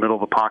push the middle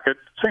of the pocket,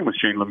 same with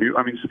Shane Lemieux.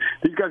 I mean,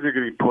 these guys are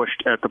getting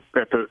pushed at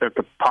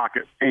the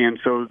pocket, and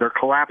so they're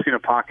collapsing a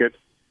pocket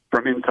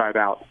from inside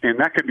out, and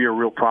that could be a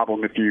real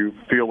problem if you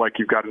feel like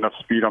you've got enough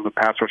speed on the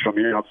pass rush on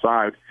the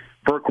outside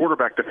for a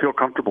quarterback to feel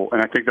comfortable.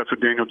 And I think that's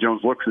what Daniel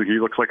Jones looks like. He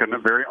looks like a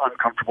very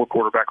uncomfortable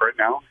quarterback right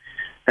now,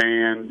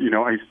 and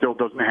he still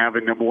doesn't have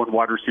a number 1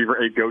 wide receiver,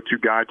 a go-to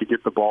guy to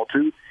get the ball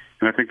to.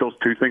 And I think those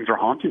two things are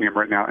haunting him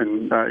right now.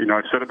 And,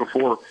 I've said it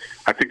before.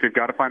 I think they've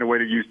got to find a way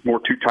to use more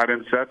 2 tight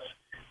end sets.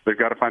 They've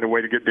got to find a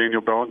way to get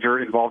Daniel Bellinger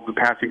involved in the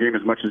passing game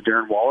as much as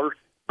Darren Waller.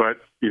 But,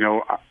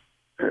 you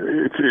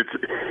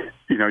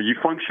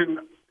function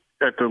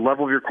at the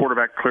level of your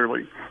quarterback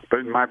clearly. But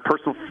in my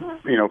personal,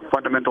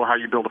 fundamental how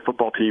you build a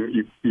football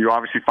team, you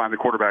obviously find the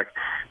quarterback.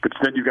 But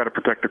then you've got to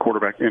protect the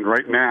quarterback. And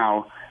right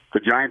now, the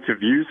Giants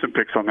have used some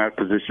picks on that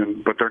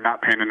position, but they're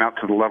not panning out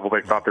to the level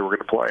they thought they were going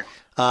to play.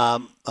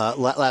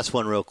 Last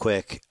one real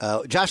quick.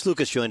 Josh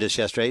Lucas joined us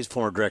yesterday. He's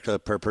former director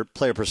of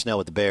player personnel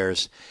with the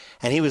Bears.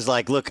 And he was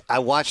like, look, I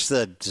watched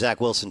the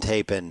Zach Wilson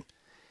tape, and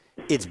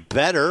it's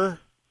better,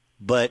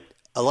 but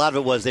a lot of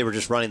it was they were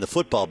just running the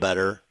football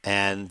better,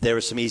 and there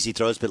were some easy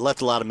throws, but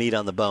left a lot of meat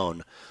on the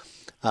bone.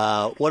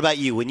 What about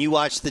you? When you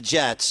watch the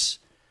Jets,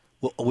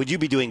 would you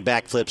be doing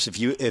backflips if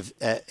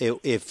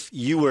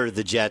you were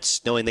the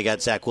Jets, knowing they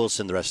got Zach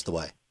Wilson the rest of the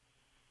way?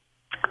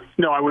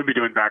 No, I wouldn't be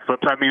doing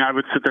backflips. I mean, I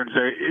would sit there and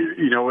say,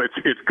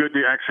 it's good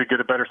to actually get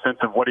a better sense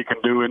of what he can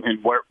do and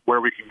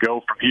where we can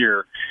go from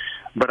here.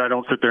 But I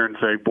don't sit there and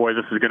say, boy,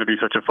 this is going to be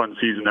such a fun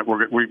season that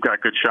we've got a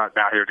good shot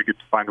now here to get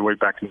to find a way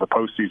back into the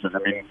postseason. I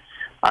mean,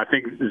 I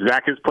think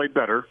Zach has played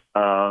better,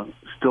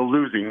 still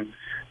losing,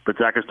 but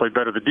Zach has played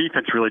better. The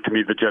defense, really, to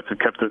me, the Jets have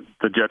kept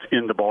the Jets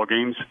in the ball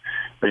games.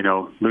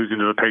 Losing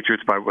to the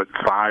Patriots by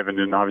 5, and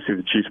then obviously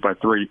the Chiefs by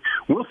 3.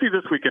 We'll see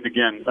this weekend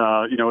again.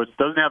 It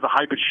doesn't have the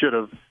hype it should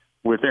have,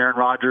 with Aaron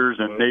Rodgers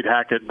and Nate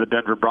Hackett, the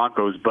Denver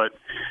Broncos. But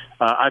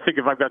I think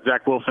if I've got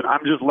Zach Wilson,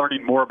 I'm just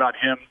learning more about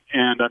him,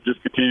 and I'm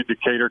just continuing to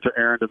cater to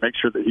Aaron to make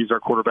sure that he's our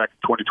quarterback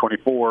in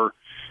 2024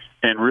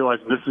 and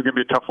realizing this is going to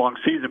be a tough, long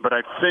season. But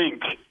I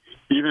think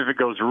even if it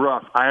goes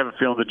rough, I have a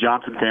feeling the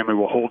Johnson family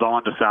will hold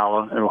on to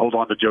Saleh and will hold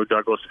on to Joe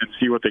Douglas and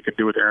see what they can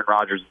do with Aaron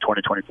Rodgers in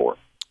 2024.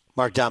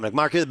 Mark Dominic.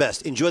 Mark, you're the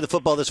best. Enjoy the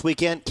football this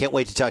weekend. Can't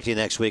wait to talk to you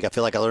next week. I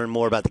feel like I learn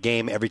more about the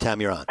game every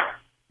time you're on.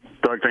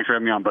 Doug, thanks for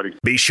having me on, buddy.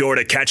 Be sure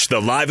to catch the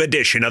live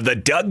edition of the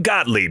Doug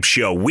Gottlieb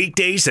Show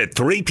weekdays at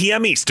 3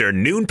 p.m.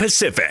 Eastern, noon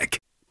Pacific.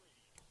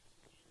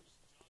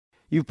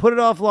 You've put it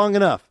off long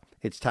enough.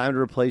 It's time to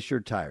replace your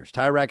tires.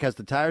 Tire Rack has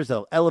the tires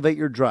that'll elevate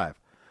your drive.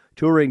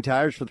 Touring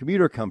tires for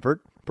commuter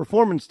comfort,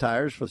 performance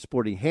tires for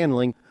sporty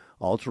handling,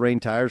 all-terrain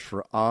tires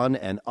for on-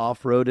 and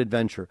off-road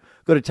adventure.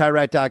 Go to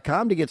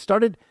TireRack.com to get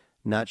started.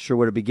 Not sure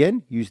where to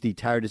begin? Use the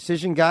Tire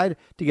Decision Guide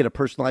to get a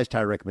personalized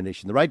tire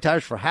recommendation. The right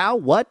tires for how,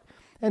 what,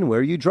 and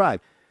where you drive.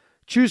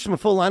 Choose from a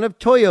full line of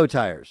Toyo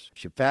tires.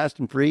 Ship fast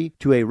and free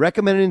to a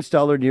recommended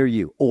installer near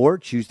you. Or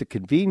choose the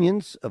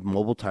convenience of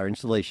mobile tire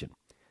installation.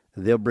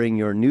 They'll bring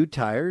your new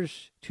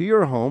tires to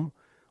your home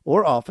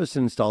or office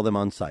and install them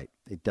on site.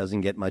 It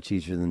doesn't get much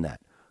easier than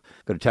that.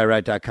 Go to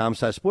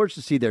TireRack.com/sports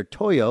to see their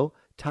Toyo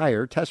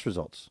tire test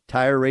results,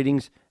 tire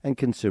ratings, and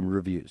consumer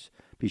reviews.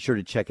 Be sure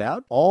to check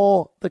out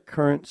all the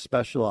current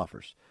special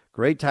offers.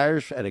 Great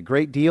tires at a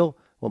great deal.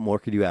 What more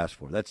could you ask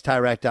for? That's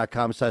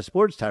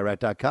TireRack.com/sports,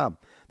 TireRack.com,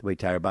 the way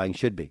tire buying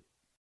should be.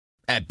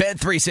 At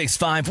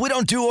Bet365, we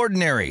don't do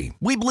ordinary.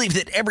 We believe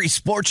that every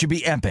sport should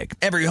be epic.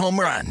 Every home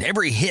run,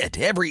 every hit,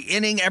 every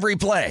inning, every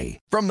play.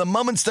 From the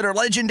moments that are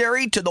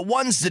legendary to the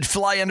ones that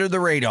fly under the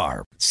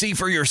radar. See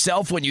for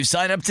yourself when you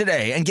sign up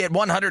today and get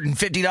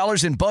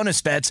 $150 in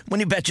bonus bets when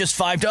you bet just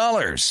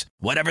 $5.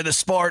 Whatever the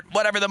sport,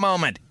 whatever the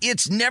moment,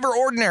 it's never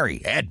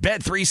ordinary at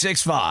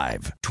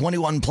Bet365.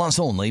 21 plus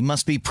only.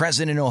 Must be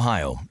present in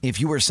Ohio.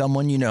 If you or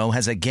someone you know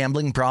has a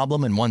gambling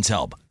problem and wants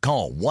help,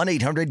 call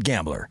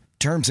 1-800-GAMBLER.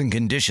 Terms and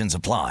conditions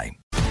apply.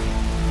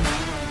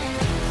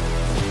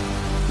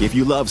 If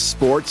you love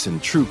sports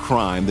and true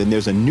crime, then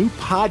there's a new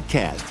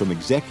podcast from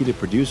executive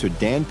producer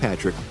Dan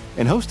Patrick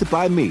and hosted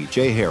by me,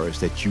 Jay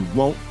Harris, that you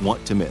won't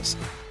want to miss.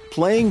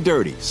 Playing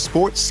Dirty: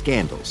 Sports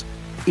Scandals.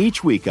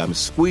 Each week, I'm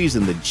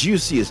squeezing the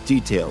juiciest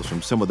details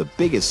from some of the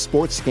biggest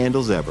sports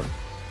scandals ever.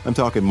 I'm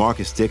talking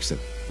Marcus Dixon,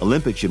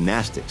 Olympic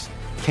gymnastics,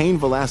 Cain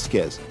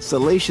Velasquez,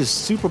 salacious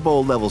Super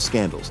Bowl-level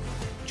scandals.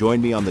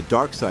 Join me on the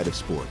dark side of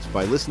sports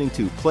by listening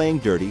to Playing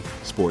Dirty: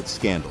 Sports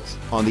Scandals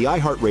on the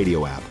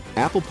iHeartRadio app,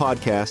 Apple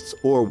Podcasts,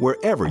 or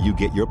wherever you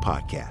get your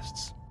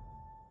podcasts.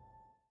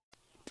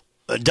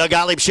 Doug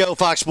Gottlieb Show,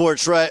 Fox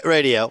Sports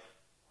Radio.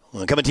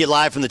 Coming to you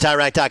live from the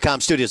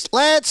TireRack.com studios.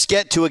 Let's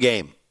get to a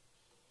game.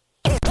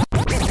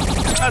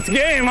 That's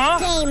game,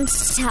 huh? Game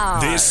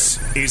time. This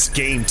is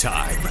Game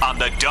Time on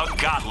the Doug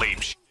Gottlieb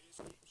Show.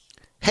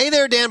 Hey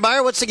there, Dan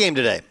Byer. What's the game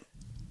today?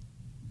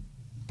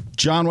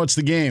 John, what's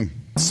the game?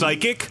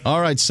 Psychic. All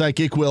right,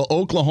 Psychic. Will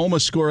Oklahoma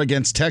score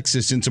against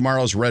Texas in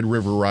tomorrow's Red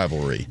River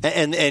rivalry?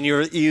 And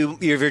if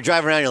you're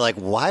driving around, you're like,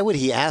 why would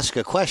he ask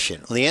a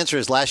question? Well, the answer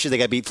is last year they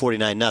got beat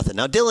 49-0.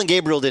 Now, Dylan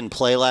Gabriel didn't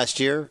play last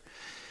year.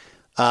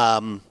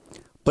 But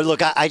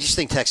look, I just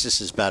think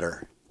Texas is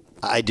better.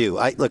 I do.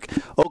 Look,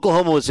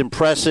 Oklahoma was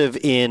impressive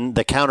in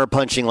the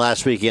counterpunching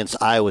last week against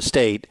Iowa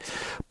State,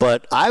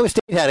 but Iowa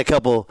State had a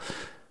couple.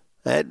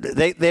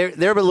 They're a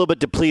little bit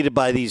depleted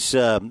by these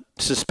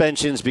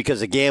suspensions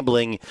because of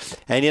gambling,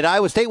 and yet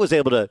Iowa State was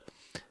able to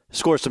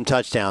score some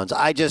touchdowns.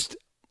 I just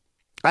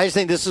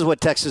think this is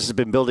what Texas has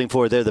been building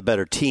for. They're the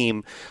better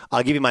team.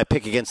 I'll give you my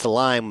pick against the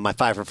line, my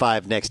 5 for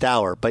 5 next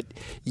hour. But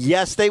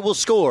yes, they will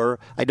score.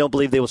 I don't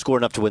believe they will score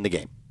enough to win the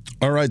game.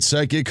 All right,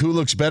 Psychic. Who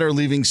looks better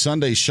leaving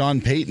Sunday,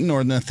 Sean Payton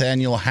or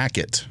Nathaniel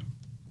Hackett?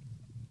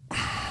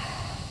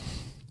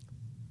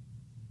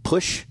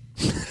 Push.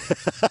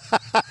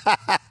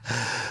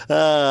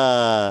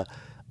 I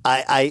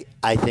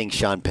think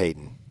Sean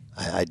Payton.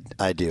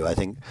 I do. I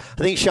think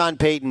Sean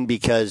Payton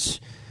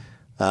because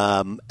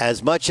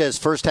as much as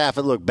first half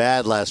it looked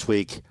bad last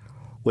week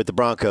with the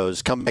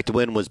Broncos, coming back to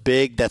win was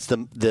big. That's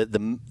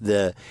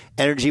the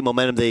energy,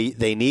 momentum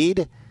they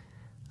need.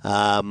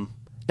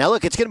 Now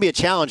look, it's going to be a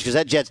challenge because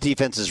that Jets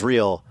defense is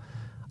real.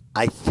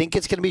 I think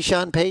it's going to be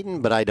Sean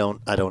Payton, but I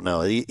don't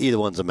know. Either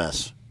one's a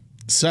mess.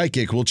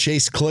 Psychic, will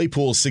Chase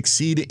Claypool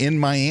succeed in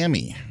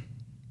Miami?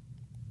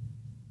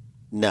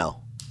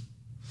 No.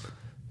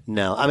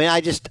 I mean,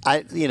 he's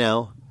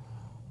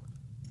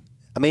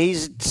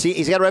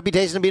got a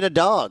reputation of being a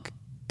dog,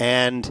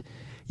 and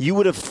you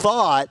would have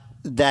thought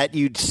that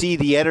you'd see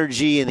the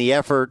energy and the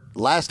effort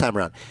last time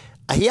around.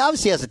 He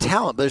obviously has a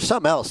talent, but there's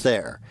something else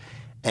there,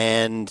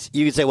 and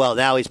you could say, well,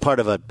 now he's part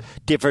of a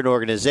different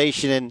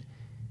organization, and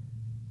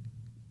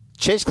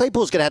Chase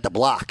Claypool's going to have to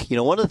block. You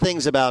know, one of the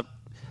things about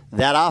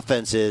that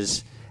offense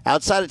is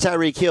outside of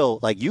Tyreek Hill,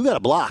 like you got to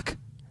block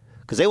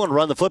because they want to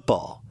run the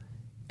football.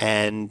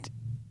 And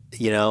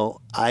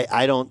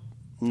I don't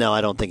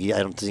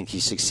think he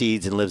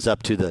succeeds and lives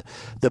up to the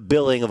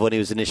billing of when he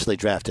was initially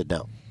drafted.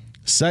 No.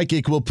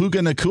 Psychic, will Puka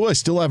Nacua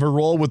still have a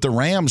role with the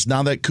Rams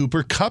now that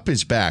Cooper Kupp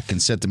is back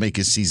and set to make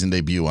his season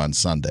debut on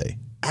Sunday?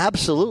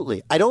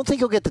 Absolutely. I don't think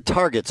he'll get the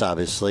targets,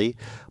 obviously,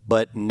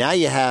 but now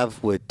you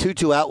have with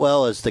Tutu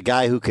Atwell as the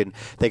guy who can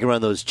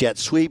run those jet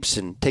sweeps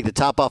and take the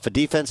top off of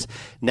defense.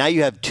 Now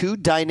you have two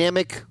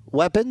dynamic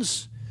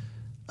weapons.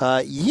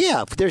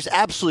 Yeah, there's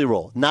absolutely a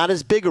role. Not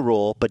as big a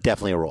role, but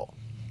definitely a role.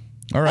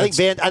 All right.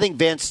 I think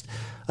Vance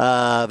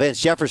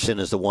Jefferson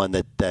is the one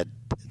that's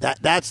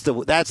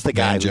the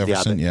guy. Van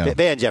Jefferson, yeah.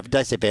 Van Jefferson. Did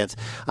I say Vance?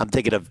 I'm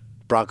thinking of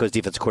Broncos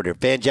defense coordinator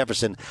Van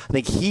Jefferson. I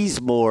think he's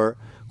more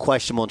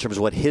questionable in terms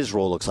of what his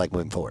role looks like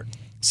moving forward.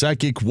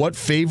 Psychic, what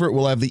favorite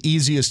will have the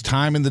easiest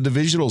time in the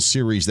divisional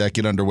series that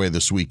get underway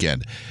this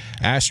weekend?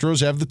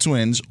 Astros have the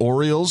Twins.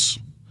 Orioles,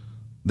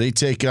 they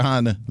take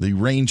on the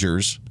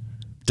Rangers.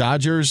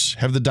 Dodgers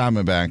have the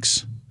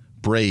Diamondbacks.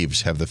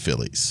 Braves have the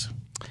Phillies.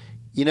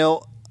 You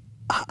know,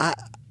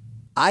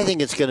 I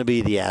think it's going to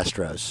be the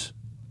Astros.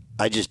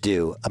 I just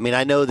do. I mean,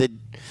 I know that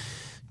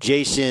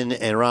Jason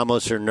and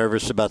Ramos are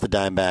nervous about the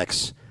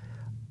Diamondbacks.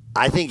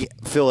 I think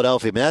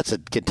Philadelphia, that's a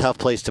tough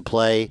place to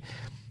play,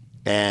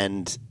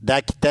 and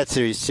that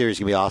series is going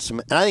to be awesome.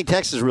 And I think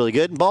Texas is really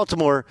good. And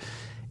Baltimore,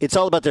 it's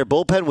all about their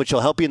bullpen, which will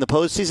help you in the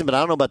postseason, but I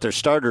don't know about their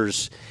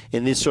starters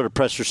in this sort of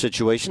pressure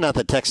situation. Not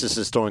that Texas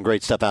is throwing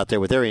great stuff out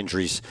there with their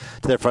injuries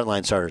to their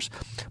frontline starters.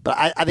 But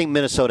I think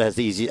Minnesota has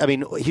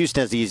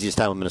Houston has the easiest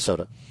time with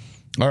Minnesota.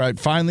 All right,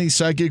 finally,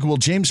 Psychic, will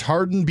James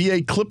Harden be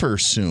a Clipper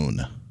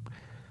soon?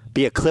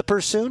 Be a Clipper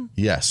soon?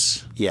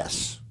 Yes.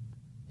 Yes.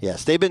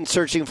 They've been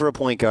searching for a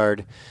point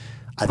guard.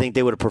 I think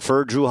they would have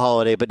preferred Drew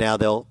Holiday, but now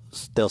they'll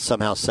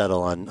somehow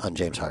settle on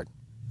James Harden.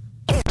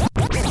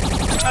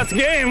 That's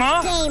game,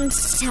 huh? Game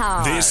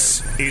time.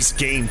 This is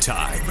Game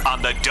Time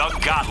on the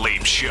Doug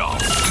Gottlieb Show.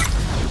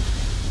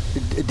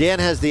 Dan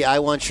has the I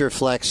Want Your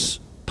Flex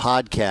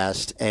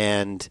podcast,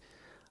 and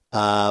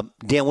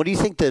Dan, what do you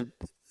think the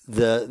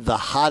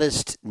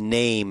hottest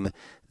name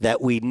that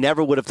we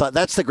never would have thought?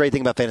 That's the great thing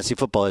about fantasy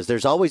football is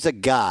there's always a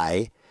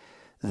guy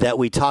that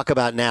we talk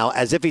about now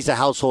as if he's a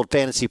household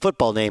fantasy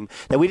football name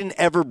that we didn't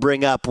ever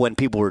bring up when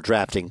people were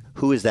drafting.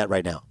 Who is that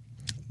right now?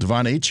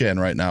 Devon Achane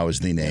right now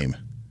is the name.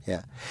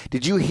 Yeah.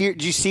 Did you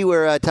see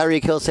where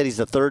Tyreek Hill said he's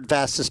the third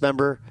fastest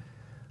member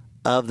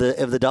of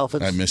the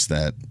Dolphins? I missed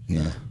that.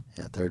 Yeah,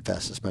 third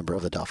fastest member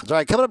of the Dolphins. All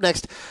right, coming up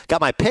next,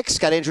 got my picks,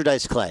 got Andrew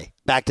Dice Clay,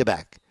 back to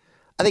back.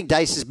 I think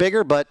Dice is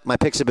bigger, but my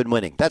picks have been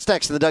winning. That's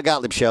next in the Doug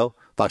Gottlieb Show,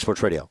 Fox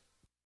Sports Radio.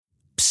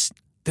 Psst,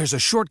 there's a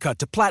shortcut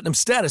to platinum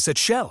status at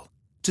Shell.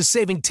 To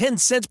saving 10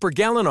 cents per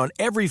gallon on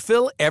every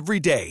fill every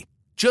day.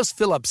 Just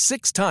fill up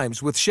 6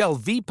 times with Shell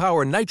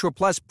V-Power Nitro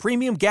Plus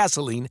Premium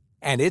Gasoline,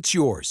 and it's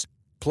yours.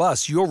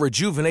 Plus, you'll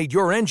rejuvenate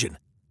your engine.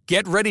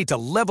 Get ready to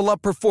level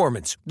up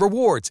performance,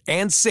 rewards,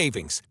 and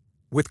savings.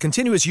 With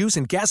continuous use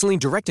in gasoline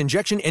direct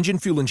injection engine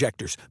fuel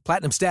injectors,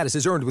 platinum status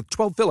is earned with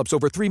 12 fill-ups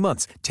over 3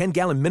 months,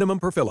 10-gallon minimum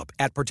per fill-up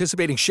at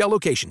participating Shell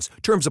locations.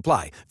 Terms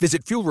apply.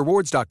 Visit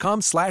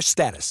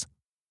fuelrewards.com/status.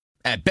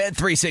 At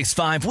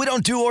Bet365, we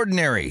don't do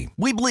ordinary.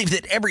 We believe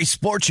that every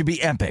sport should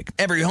be epic.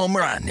 Every home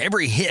run,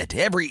 every hit,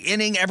 every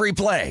inning, every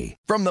play.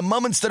 From the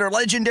moments that are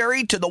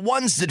legendary to the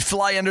ones that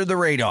fly under the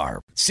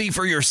radar. See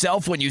for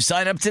yourself when you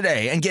sign up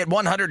today and get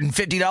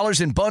 $150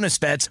 in bonus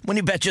bets when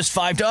you bet just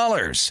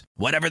 $5.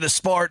 Whatever the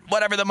sport,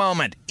 whatever the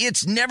moment,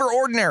 it's never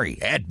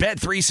ordinary at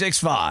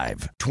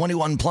Bet365.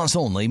 21 plus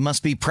only.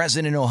 Must be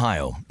present in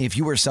Ohio. If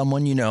you or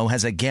someone you know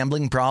has a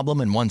gambling problem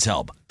and wants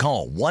help,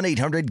 call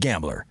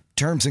 1-800-GAMBLER.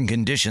 Terms and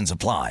conditions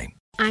apply.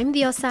 I'm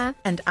Diosa.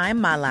 And I'm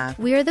Mala.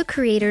 We are the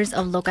creators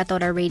of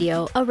Locatora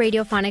Radio, a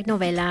radiophonic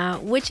novela,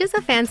 which is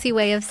a fancy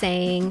way of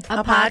saying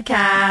a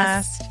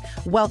podcast.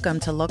 Welcome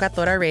to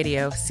Locatora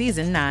Radio,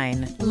 Season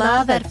 9.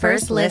 Love at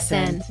first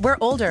listen. We're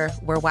older,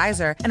 we're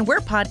wiser, and we're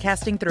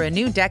podcasting through a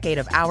new decade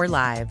of our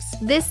lives.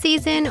 This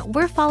season,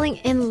 we're falling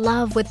in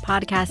love with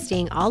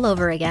podcasting all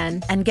over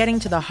again. And getting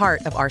to the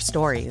heart of our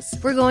stories.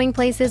 We're going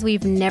places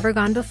we've never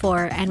gone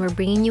before, and we're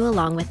bringing you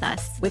along with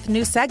us. With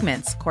new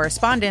segments,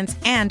 correspondence,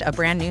 and a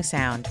brand new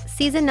sound.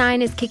 Season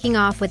 9 is kicking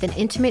off with an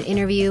intimate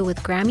interview with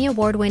Grammy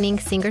Award-winning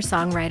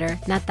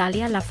singer-songwriter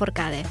Natalia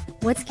Lafourcade.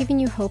 What's giving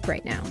you hope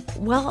right now?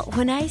 Well,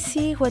 when I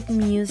see what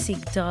music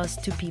does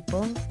to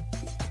people,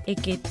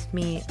 it gives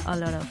me a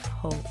lot of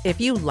hope.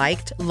 If you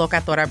liked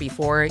Locatora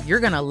before, you're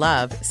going to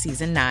love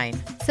Season 9.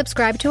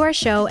 Subscribe to our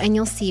show and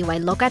you'll see why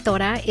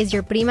Locatora is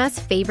your prima's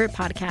favorite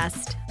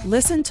podcast.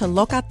 Listen to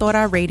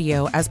Locatora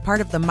Radio as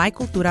part of the My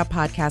Cultura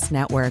Podcast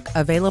Network,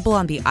 available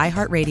on the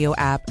iHeartRadio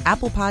app,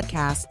 Apple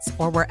Podcasts,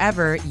 or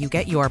wherever you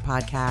get your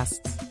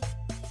podcasts.